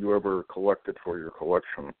item you ever collected for your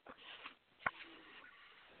collection?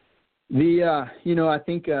 I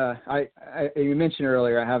think you mentioned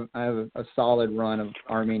earlier, I have a solid run of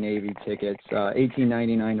Army Navy tickets,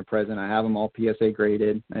 1899 to present. I have them all PSA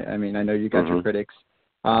graded. I mean, I know you got your critics,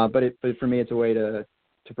 but for me, it's a way to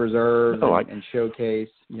preserve and showcase.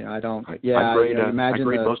 I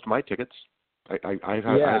grade most of my tickets.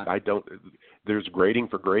 I don't. There's grading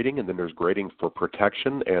for grading, and then there's grading for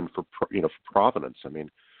protection and for provenance. I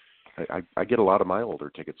mean, I get a lot of my older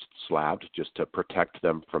tickets slabbed just to protect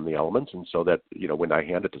them from the elements, and so that when I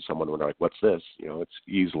hand it to someone, when they're like, "What's this?" It's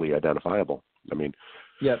easily identifiable. I mean,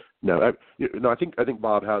 No, I think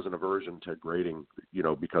Bob has an aversion to grading,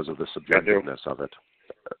 because of the subjectiveness of it.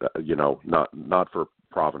 Not for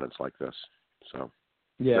provenance like this. So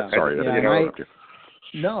sorry, I didn't interrupt you.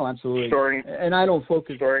 No, absolutely. And I don't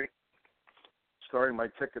focus. Storing my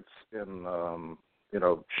tickets in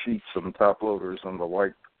sheets and top loaders and the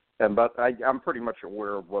like. But I'm pretty much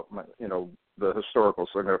aware of what the historical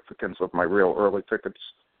significance of my real early tickets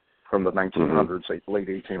from the 1900s, late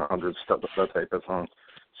 1800s, that type of thing.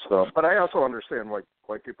 So, but I also understand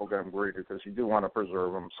why people get them graded, because you do want to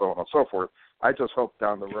preserve them, so on and so forth. I just hope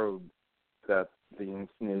down the road that the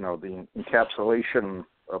encapsulation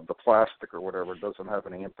of the plastic or whatever doesn't have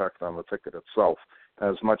any impact on the ticket itself.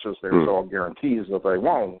 As much as there's all guarantees that they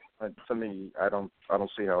won't, to me, I don't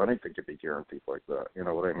see how anything could be guaranteed like that. You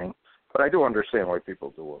know what I mean? But I do understand why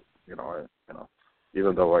people do it.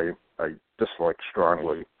 Even though I dislike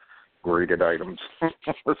strongly graded items,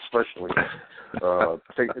 especially.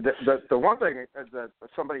 The one thing that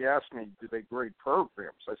somebody asked me, do they grade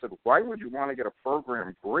programs? I said, why would you want to get a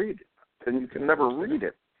program graded? Then you can never read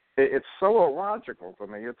it. it's so illogical to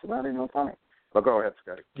me. It's not even funny. But go ahead,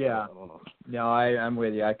 Scotty. Yeah. No, I'm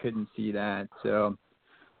with you. I couldn't see that. So,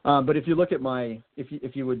 but if you look at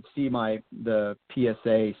if you would see the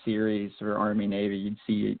PSA series for Army Navy, you'd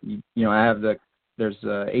see, I have there's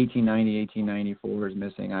 1890, 1894 is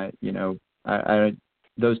missing. I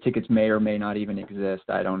those tickets may or may not even exist.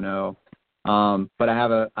 I don't know. But I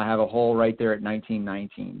have a hole right there at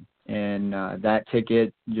 1919. And that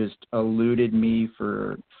ticket just eluded me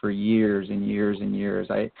for years and years and years.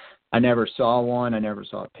 I never saw one. I never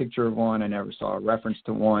saw a picture of one. I never saw a reference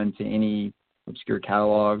to one to any obscure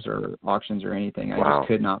catalogs or auctions or anything. I just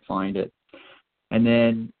could not find it. And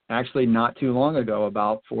then actually not too long ago,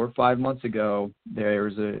 about 4 or 5 months ago, there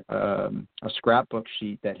was a scrapbook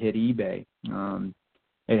sheet that hit eBay.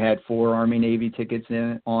 It had 4 Army Navy tickets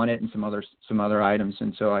on it and some other items.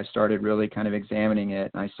 And so I started really kind of examining it.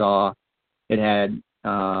 And I saw it had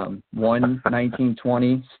one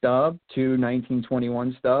 1920 stub, 2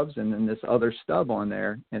 1921 stubs, and then this other stub on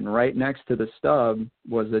there. And right next to the stub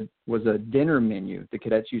was a dinner menu. The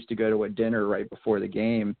cadets used to go to a dinner right before the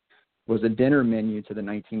game. Was a dinner menu to the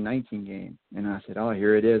 1919 game. And I said, oh,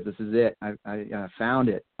 here it is. This is it. I found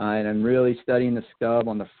it. And I'm really studying the stub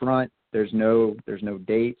on the front. There's no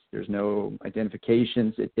dates. There's no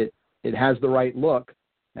identifications. It has the right look.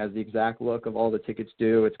 It has the exact look of all the tickets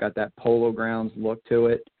do. It's got that Polo Grounds look to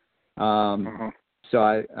it. So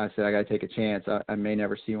I said, I got to take a chance. I may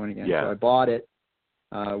never see one again. Yeah. So I bought it.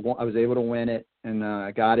 I was able to win it, and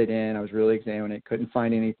I got it in. I was really examining it. Couldn't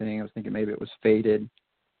find anything. I was thinking maybe it was faded.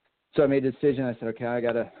 So I made a decision. I said, okay, I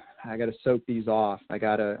gotta soak these off. I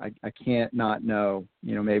can't not know.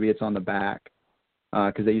 Maybe it's on the back.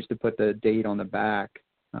 Because they used to put the date on the back,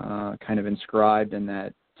 kind of inscribed in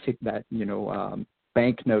that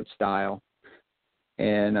banknote style.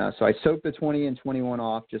 And so I soaked the 20 and 21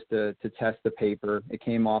 off just to test the paper. It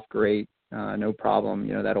came off great, no problem.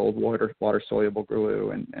 That old water soluble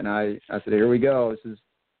glue. And I said, here we go.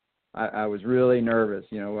 I was really nervous,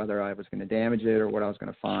 whether I was going to damage it or what I was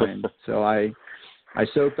going to find. So I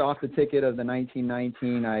soaked off the ticket of the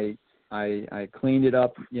 1919. I cleaned it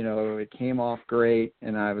up, it came off great,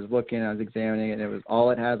 and I was examining it, and it was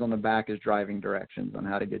all it has on the back is driving directions on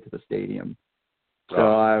how to get to the stadium. So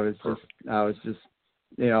I was just,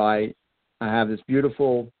 I have this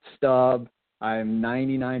beautiful stub. I'm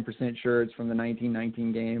 99% sure it's from the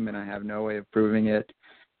 1919 game, and I have no way of proving it.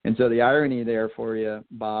 And so the irony there for you,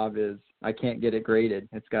 Bob, is I can't get it graded.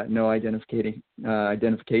 It's got no identification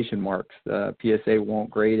marks. PSA won't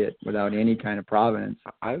grade it without any kind of provenance.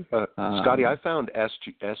 Scotty, I found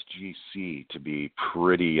SGC to be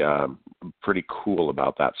pretty cool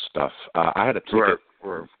about that stuff. I had a ticket,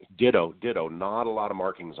 ditto, not a lot of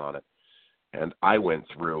markings on it, and I went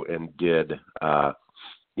through and did, I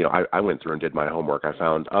went through and did my homework. I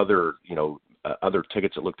found other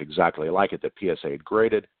tickets that looked exactly like it that PSA had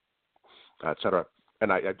graded, et cetera.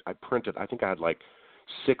 And I printed, I think I had like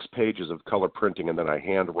 6 pages of color printing, and then I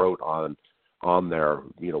hand wrote on there,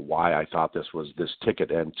 why I thought this was this ticket,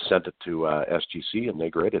 and sent it to SGC, and they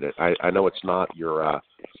graded it. I know it's not your,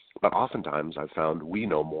 but oftentimes I've found we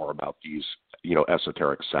know more about these,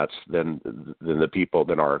 esoteric sets than the people,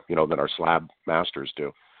 than our slab masters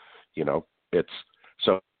do. It's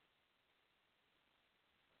so.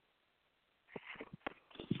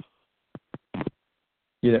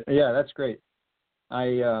 Yeah, that's great.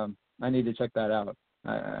 I need to check that out.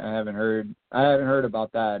 I haven't heard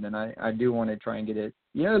about that, and I do want to try and get it,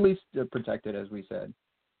 at least protected, as we said.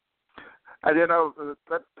 And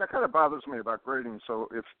that kind of bothers me about grading. So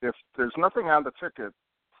if there's nothing on the ticket,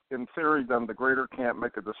 in theory, then the grader can't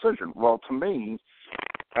make a decision. Well, to me,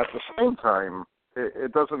 at the same time,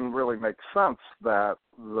 it doesn't really make sense that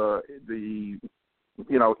the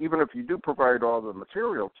even if you do provide all the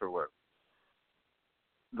material to it,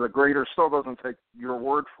 the grader still doesn't take your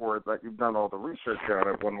word for it that you've done all the research on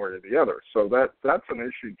it one way or the other. So that's an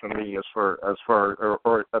issue to me as far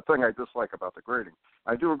or a thing I dislike about the grading.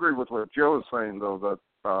 I do agree with what Joe is saying, though, that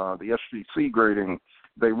the SGC grading,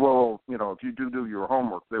 they will, if you do your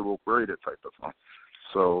homework, they will grade it type of thing.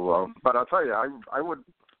 So, but I'll tell you, I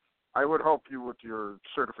would help you with your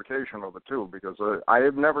certification of it too, because I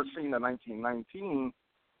have never seen a 1919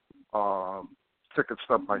 ticket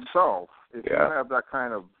stub myself. If you have that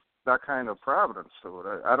kind of providence to it,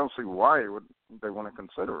 I don't see why they want to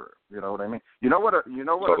consider it. You know what I mean? You know what a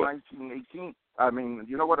 1918. I mean,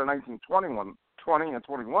 you know what a 1921, 20 and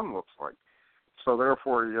 21 looks like. So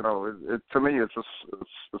therefore, to me, it's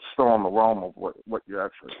still in the realm of what you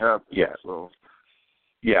actually have. Yeah. So.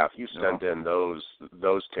 Yeah, if you send in those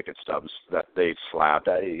ticket stubs that they slabbed,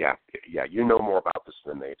 you know more about this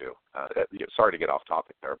than they do. Sorry to get off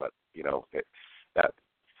topic there, but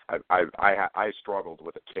I struggled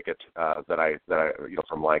with a ticket that I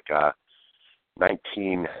from like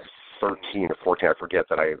 1913 or 14, I forget,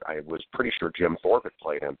 that I was pretty sure Jim Thorpe had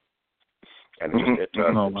played in, and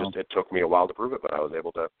it took me a while to prove it, but I was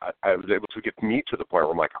able to get me to the point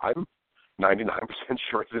where I'm like, I'm 99%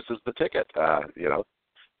 sure this is the ticket,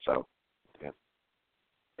 So, yeah.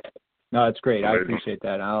 No, that's great. I appreciate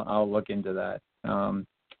that. I'll look into that.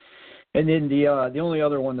 And then the only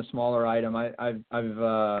other one, the smaller item, I've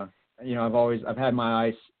had my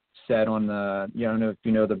eyes set on the, I don't know if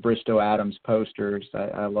you know the Bristow Adams posters.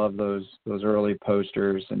 I love those early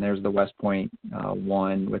posters. And there's the West Point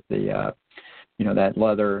one with the that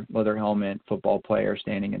leather helmet football player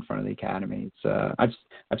standing in front of the academy. It's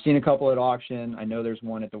I've seen a couple at auction. I know there's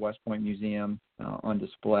one at the West Point Museum on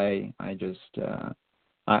display. I just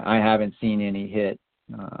I haven't seen any hit.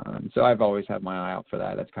 So I've always had my eye out for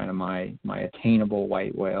that. That's kind of my attainable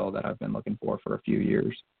white whale that I've been looking for a few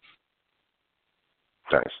years.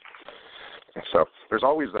 Nice. So there's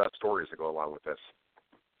always stories that go along with this.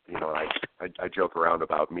 I joke around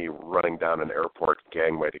about me running down an airport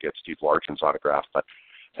gangway to get Steve Largen's autograph, but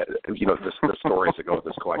the stories that go with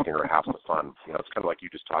this collecting are half the fun. It's kind of like you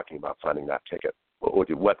just talking about finding that ticket.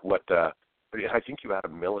 I think you had a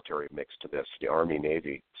military mix to this, the Army,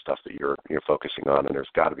 Navy stuff that you're focusing on, and there's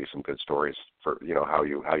got to be some good stories for how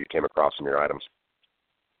you came across some of your items.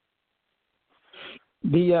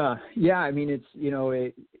 I mean, it's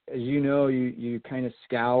as you kind of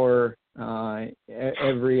scour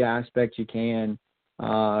every aspect you can.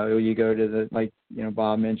 You go to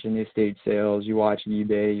Bob mentioned, the estate sales, you watch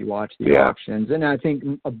eBay, you watch the auctions, and I think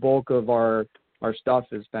a bulk of our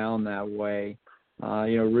stuff is found that way.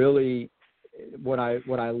 Really what I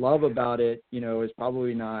love about it, is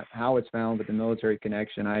probably not how it's found, but the military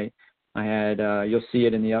connection. I had you'll see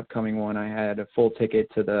it in the upcoming one. I had a full ticket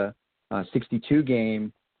to the 62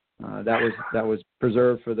 game that was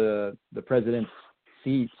preserved for the president's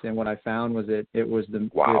seats, and what I found was it was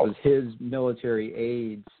his military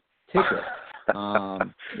aide's ticket,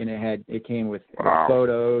 and it came with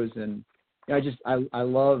photos, and I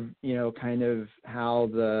love kind of how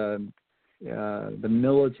the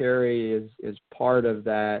military is part of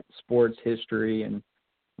that sports history and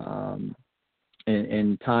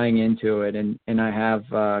tying into it, and I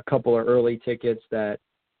have a couple of early tickets that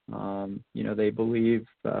they believe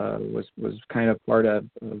was kind of part of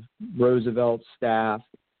Roosevelt's staff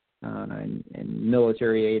and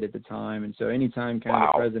military aid at the time. And so anytime kind of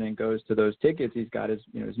the president goes to those tickets, he's got his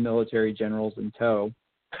military generals in tow,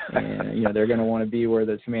 and they're going to want to be where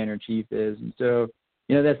the commander-in-chief is. And so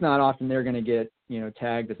that's not often they're going to get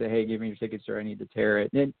tagged to say, hey, give me your tickets or I need to tear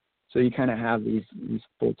it. And so you kind of have these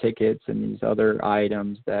full tickets and these other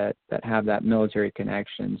items that have that military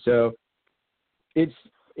connection. So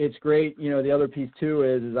it's great. The other piece too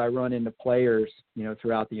is I run into players,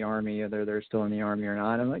 throughout the Army, whether they're still in the Army or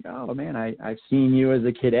not. I'm like, oh man, I've seen you as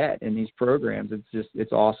a cadet in these programs.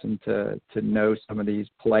 It's awesome to know some of these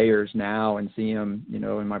players now and see them,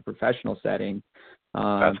 in my professional setting.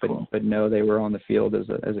 Cool. But know they were on the field as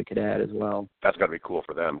a cadet as well. That's got to be cool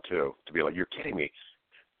for them too, to be like, you're kidding me.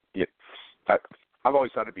 I've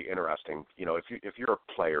always thought it'd be interesting. If you're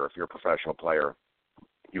a player, if you're a professional player,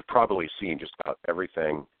 you've probably seen just about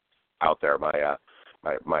everything out there.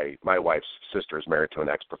 My wife's sister is married to an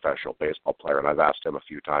ex-professional baseball player, and I've asked him a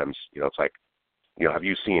few times, it's like, have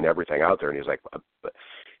you seen everything out there? And he's like,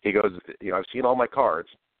 he goes, I've seen all my cards.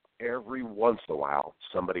 Every once in a while,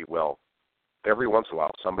 somebody will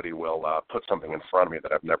put something in front of me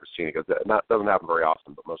that I've never seen. He goes, that doesn't happen very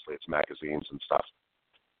often, but mostly it's magazines and stuff.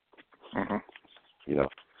 Mm-hmm.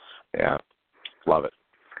 Yeah, love it.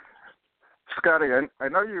 Scotty, I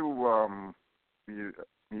know you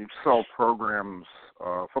sell programs,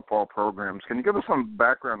 football programs. Can you give us some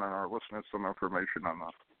background on our listeners, some information on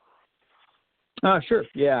that? Sure.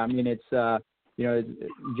 Yeah, I mean, it's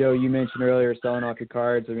Joe, you mentioned earlier selling off your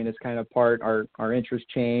cards. I mean, it's kind of part our interests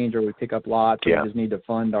change, or we pick up lots, or we just need to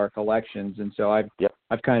fund our collections. And so I've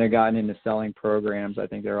kind of gotten into selling programs. I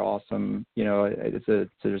think they're awesome.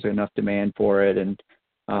 There's enough demand for it. And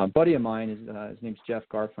a buddy of mine, his name's Jeff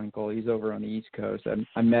Garfinkel. He's over on the East Coast.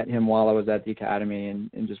 I met him while I was at the academy, and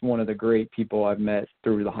just one of the great people I've met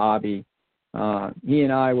through the hobby. He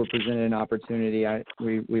and I were presented an opportunity.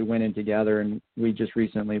 We went in together, and we just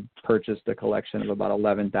recently purchased a collection of about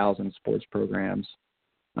 11,000 sports programs.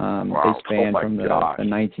 They span from the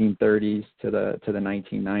 1930s to the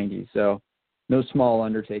 1990s. So no small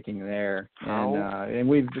undertaking there. And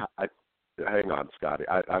we've hang on, Scotty.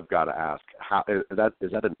 I've got to ask. How is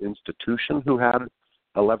that an institution who had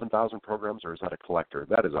 11,000 programs, or is that a collector?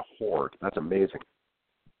 That is a hoard. That's amazing.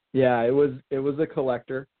 Yeah, it was a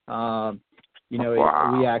collector. Wow.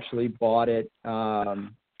 We actually bought it.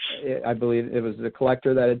 I believe it was a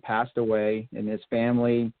collector that had passed away, and his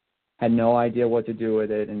family had no idea what to do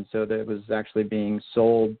with it, and so that it was actually being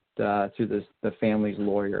sold to the family's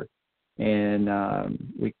lawyer. And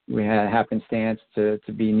we had happenstance to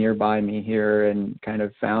be nearby me here, and kind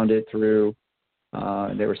of found it through.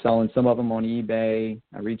 They were selling some of them on eBay.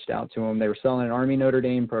 I reached out to them. They were selling an Army Notre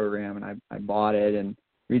Dame program, and I bought it and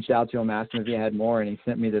reached out to him, asked him if he had more, and he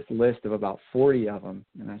sent me this list of about 40 of them.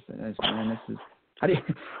 And I said, man, this is, how do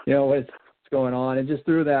what's going on? And just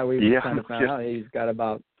through that, we kind of found out he's got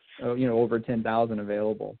about, over 10,000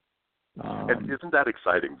 available. And isn't that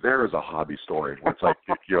exciting? There is a hobby story. It's like,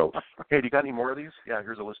 hey, do you got any more of these? Yeah,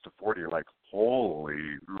 here's a list of 40. You're like,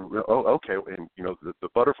 holy, okay. And, the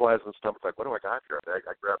butterflies and stuff, it's like, what do I got here?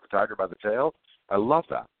 I grab the tiger by the tail. I love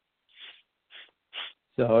that.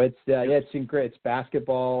 So it's been great. It's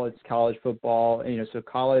basketball, it's college football, so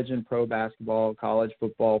college and pro basketball, college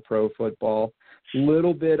football, pro football,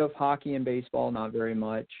 little bit of hockey and baseball, not very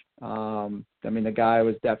much. The guy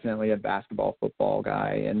was definitely a basketball, football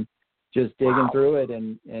guy, and just digging through it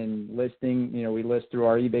and listing, we list through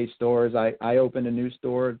our eBay stores. I opened a new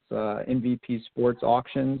store. It's MVP Sports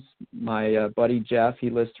Auctions. My buddy Jeff, he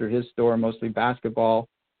lists through his store, mostly basketball.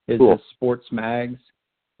 His Cool. Sport mags,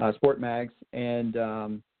 and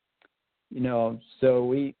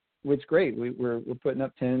so it's great. We're putting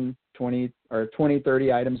up 10, 20 or 20,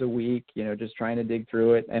 30 items a week, just trying to dig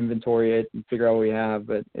through it, inventory it, and figure out what we have.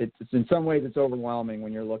 But it's in some ways it's overwhelming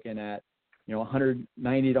when you're looking at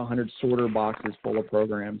 190 to 100 sorter boxes full of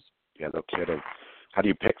programs. Yeah, no kidding. How do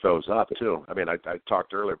you pick those up too? I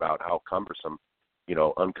talked earlier about how cumbersome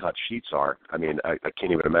uncut sheets are. I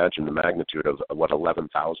can't even imagine the magnitude of what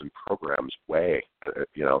 11,000 programs weigh,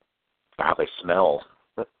 how they smell.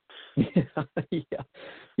 Yeah.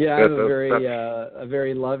 I'm a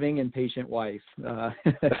very loving and patient wife,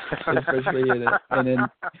 especially in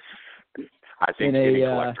a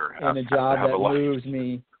job that moves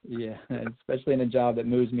me. Yeah, especially in a job that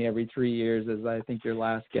moves me every 3 years, as I think your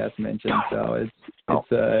last guest mentioned. So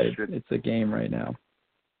it's a game right now.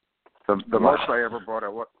 The most I ever bought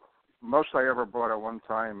at one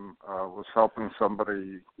time was helping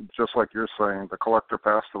somebody, just like you're saying. The collector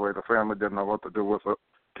passed away. The family didn't know what to do with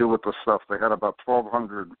the stuff. They had about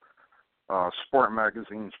 1,200 sport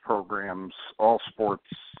magazines, programs, all sports,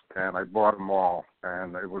 and I bought them all.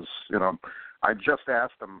 And it was, I just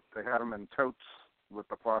asked them. They had them in totes with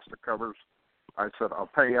the plastic covers. I said, I'll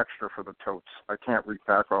pay extra for the totes. I can't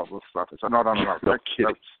repack all this stuff. I said, no.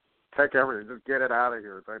 Take everything. Just get it out of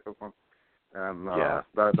here, type of thing. And that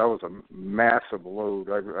was a massive load.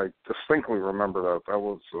 I distinctly remember that. That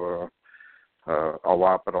was a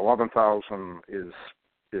lot, but 11,000 is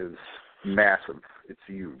massive. It's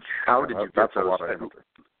huge. How did you get that's those? A lot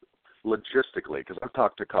Logistically, because I've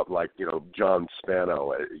talked to a couple like John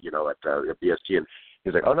Spano, at BST, and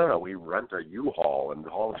he's like, oh no, we rent a U-Haul and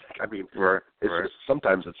haul. Just,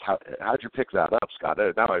 sometimes it's how'd you pick that up, Scott?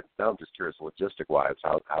 Now I'm just curious, logistic wise,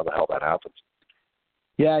 how the hell that happens.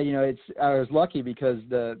 Yeah, I was lucky because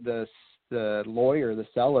the lawyer, the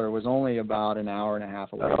seller, was only about an hour and a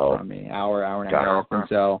half away from me, hour and a half, and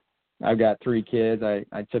so I've got 3 kids. I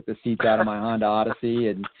took the seats out of my Honda Odyssey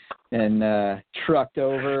and trucked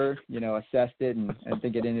over, assessed it, and I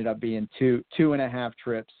think it ended up being two and a half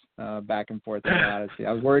trips back and forth in the Odyssey.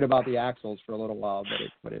 I was worried about the axles for a little while,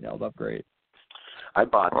 but it held up great. I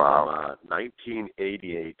bought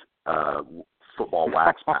 1988 football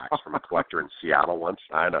wax packs from a collector in Seattle once.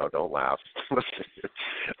 I know, don't laugh.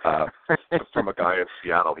 From a guy in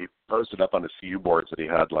Seattle. He posted up on his CU boards that he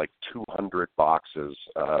had like 200 boxes,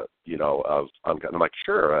 of uncut. I'm like,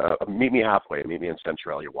 sure, meet me halfway. Meet me in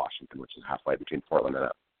Centralia, Washington, which is halfway between Portland and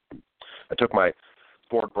I took my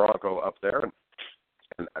Ford Bronco up there,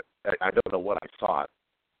 and I don't know what I thought.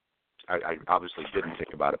 I obviously didn't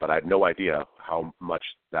think about it, but I had no idea how much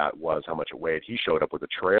that was, how much it weighed. He showed up with a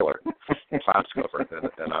trailer, class cover,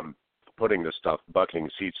 and I'm putting this stuff, bucking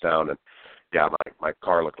seats down, and my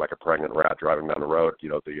car looked like a pregnant rat driving down the road.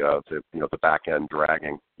 The back end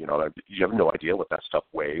dragging. You have no idea what that stuff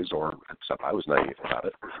weighs, or except I was naive about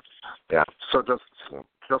it. Yeah. So just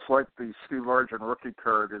like the Steve Largent rookie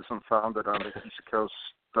card isn't founded on the East Coast,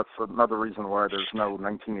 that's another reason why there's no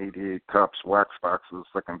 1988 Topps wax boxes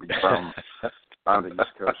that can be found on the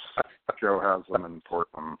East Coast. Joe has them in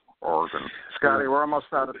Portland, Oregon. Scotty, we're almost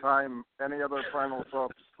out of time. Any other final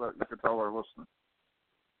thoughts that you could tell our listeners?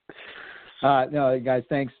 No, guys,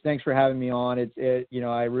 thanks for having me on.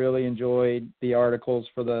 I really enjoyed the articles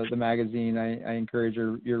for the magazine. I encourage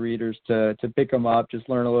your readers to pick them up, just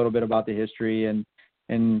learn a little bit about the history and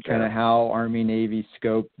kind of how Army Navy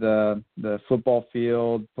scoped the football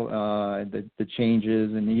field, the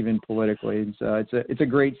changes, and even politically. So it's a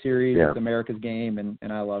great series. Yeah. It's America's game,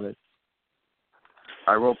 and I love it.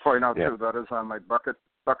 I will point out too, that is on my bucket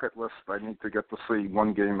list. I need to get to see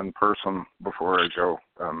one game in person before I go,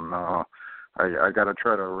 and I got to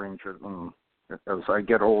try to arrange it. And as I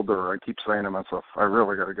get older, I keep saying to myself, I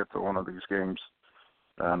really got to get to one of these games.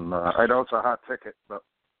 And I know it's a hot ticket, but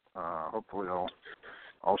hopefully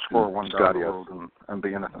I'll score one down the road and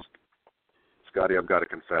be in it. Scotty, I've got to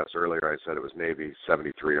confess. Earlier I said it was Navy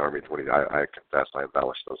 73, Army 20. I confess I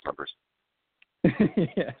embellished those numbers.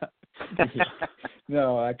 Yeah.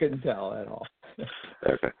 No, I couldn't tell at all.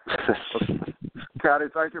 Okay. Scotty,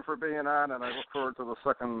 thank you for being on, and I look forward to the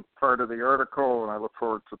second part of the article, and I look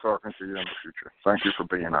forward to talking to you in the future. Thank you for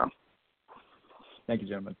being on. Thank you,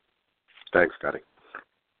 gentlemen. Thanks, Scotty.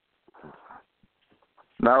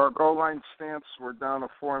 Now our goal line stance, we're down to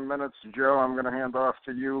 4 minutes. Joe, I'm going to hand off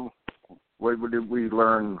to you. What did we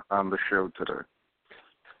learn on the show today?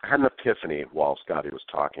 I had an epiphany while Scotty was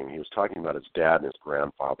talking. He was talking about his dad and his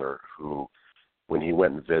grandfather who, when he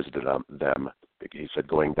went and visited them, he said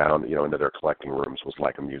going down, into their collecting rooms was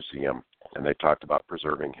like a museum, and they talked about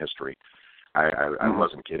preserving history. I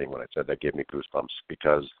wasn't kidding when I said that. Gave me goosebumps,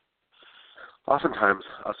 because oftentimes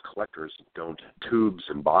us collectors don't tubes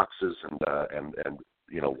and boxes and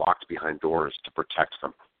locked behind doors to protect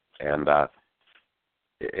them. And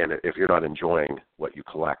if you're not enjoying what you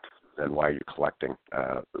collect, then why are you collecting?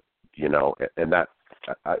 And that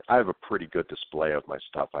I have a pretty good display of my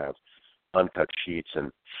stuff. I have uncut sheets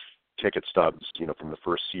and ticket stubs, from the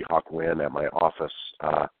first Seahawk win at my office.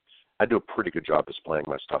 I do a pretty good job displaying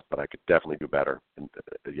my stuff, but I could definitely do better. And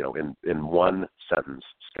in one sentence,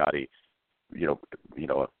 Scotty,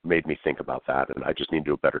 made me think about that, and I just need to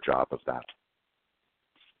do a better job of that.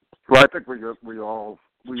 Well, I think we all,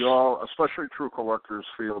 especially true collectors,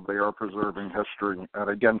 feel they are preserving history, and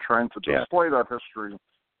again, trying to display that history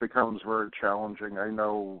becomes very challenging. I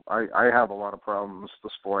know I have a lot of problems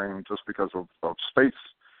displaying just because of space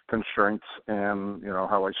constraints and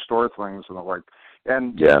how I store things and the like.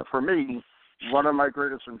 And for me, one of my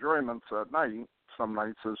greatest enjoyments at night, some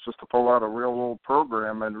nights, is just to pull out a real old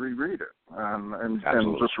program and reread it, and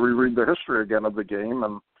just reread the history again of the game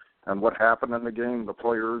and what happened in the game, the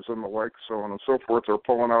players and the like, so on and so forth. Or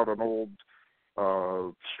pulling out an old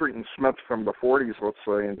Street and Smith from the 40s, let's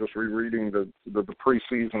say, and just rereading the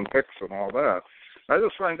preseason picks and all that. I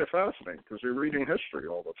just find it fascinating because you're reading history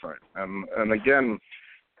all the time. And again,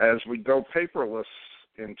 as we go paperless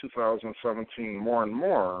in 2017 more and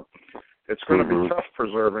more, it's going to be tough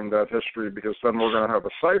preserving that history, because then we're going to have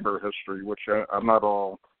a cyber history, which I'm not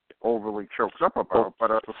all overly choked up about.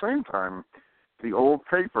 But at the same time, the old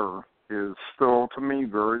paper is still, to me,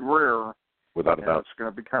 very rare. Without a doubt.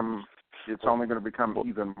 It's only going to become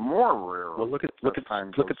even more rare. Well, look at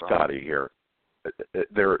Scotty here.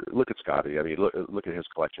 Look at Scotty. I mean, look at his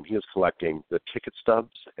collection. He is collecting the ticket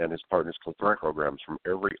stubs and his partner's collecting programs from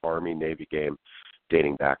every Army Navy game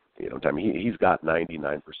dating back, time. He's got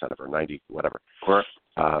 99% of, or 90, whatever. Correct.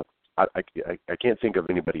 I can't think of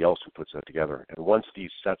anybody else who puts that together. And once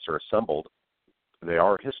these sets are assembled, they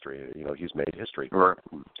are history. He's made history. Right.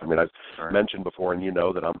 I mean, I've mentioned before, and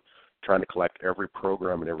that I'm trying to collect every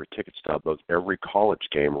program and every ticket stub of every college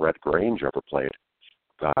game Red Grange ever played.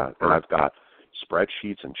 And I've got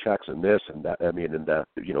spreadsheets and checks and this and that. I mean,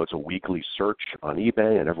 it's a weekly search on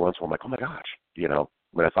eBay, and every once in a while I'm like, oh my gosh,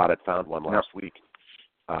 when I thought I'd found one last week,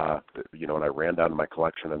 and I ran down to my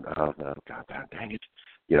collection and, God dang it.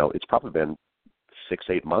 It's probably been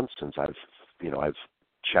 6-8 months since I've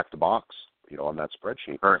checked the box, on that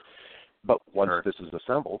spreadsheet. Right. But once this is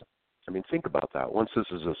assembled, I mean, think about that. Once this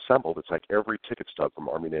is assembled, it's like every ticket stub from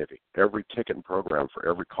Army Navy, every ticket and program for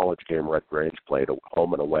every college game Red Grange played,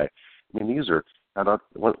 home and away. I mean, these are,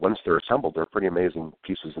 once they're assembled, they're pretty amazing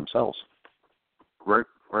pieces themselves. Right,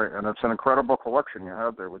 and it's an incredible collection you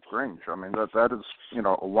have there with Grange. I mean, that is,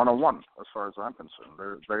 a one-on-one as far as I'm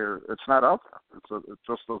concerned. It's not out there. It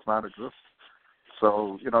just does not exist.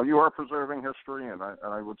 So, you are preserving history, and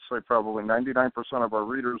I would say probably 99% of our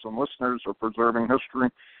readers and listeners are preserving history,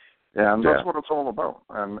 and that's what it's all about.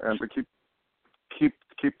 And to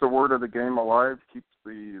keep the word of the game alive, keep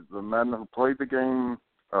the men who played the game,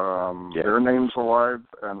 their names alive,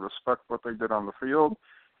 and respect what they did on the field.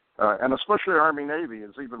 And especially Army Navy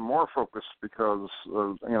is even more focused because,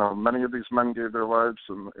 many of these men gave their lives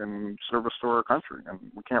in service to our country, and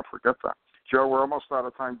we can't forget that. Joe, we're almost out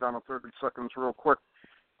of time, down to 30 seconds real quick.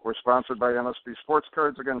 We're sponsored by MSB Sports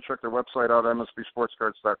Cards. Again, check their website out,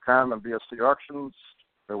 msbsportscards.com, and BST Auctions,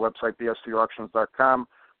 their website, bstauctions.com.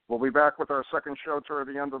 We'll be back with our second show toward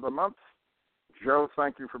the end of the month. Joe,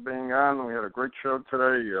 thank you for being on. We had a great show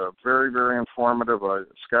today, very, very informative.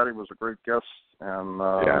 Scotty was a great guest, and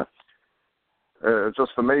it's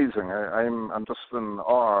just amazing. I'm just in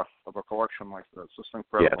awe of a collection like this. It's just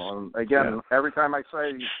incredible. Yes. And again, every time I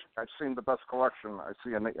say I've seen the best collection, I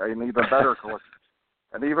see an even better collection.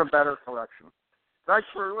 An even better collection. Thanks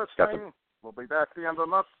for listening. We'll be back at the end of the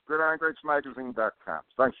month. GridironGreatsMagazine.com.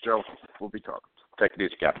 Thanks, Joe. We'll be talking. Take it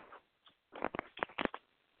easy, Cap.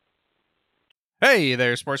 Hey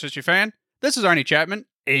there, sports history fan. This is Arnie Chapman,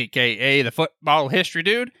 a.k.a. the Football History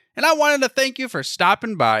Dude, and I wanted to thank you for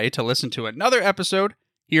stopping by to listen to another episode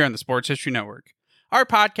here on the Sports History Network. Our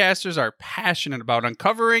podcasters are passionate about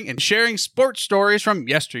uncovering and sharing sports stories from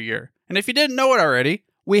yesteryear. And if you didn't know it already,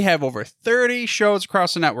 we have over 30 shows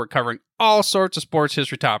across the network covering all sorts of sports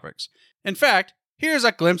history topics. In fact, here's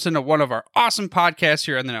a glimpse into one of our awesome podcasts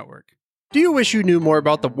here on the network. Do you wish you knew more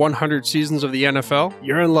about the 100 seasons of the NFL?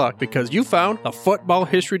 You're in luck because you found the Football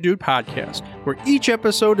History Dude podcast, where each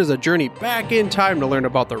episode is a journey back in time to learn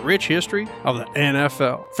about the rich history of the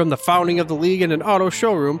NFL. From the founding of the league in an auto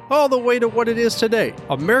showroom, all the way to what it is today,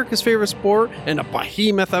 America's favorite sport and a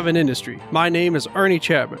behemoth of an industry. My name is Arnie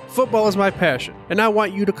Chapman. Football is my passion, and I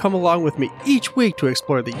want you to come along with me each week to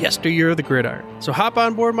explore the yesteryear of the gridiron. So hop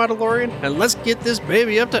on board my DeLorean and let's get this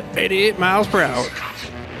baby up to 88 miles per hour.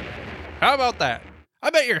 How about that?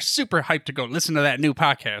 I bet you're super hyped to go listen to that new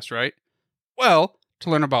podcast, right? Well,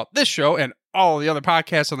 to learn about this show and all the other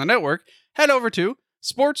podcasts on the network, head over to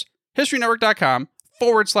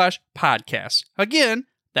sportshistorynetwork.com/podcasts. Again,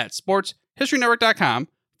 that's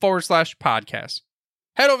sportshistorynetwork.com/podcasts.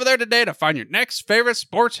 Head over there today to find your next favorite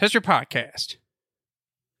sports history podcast.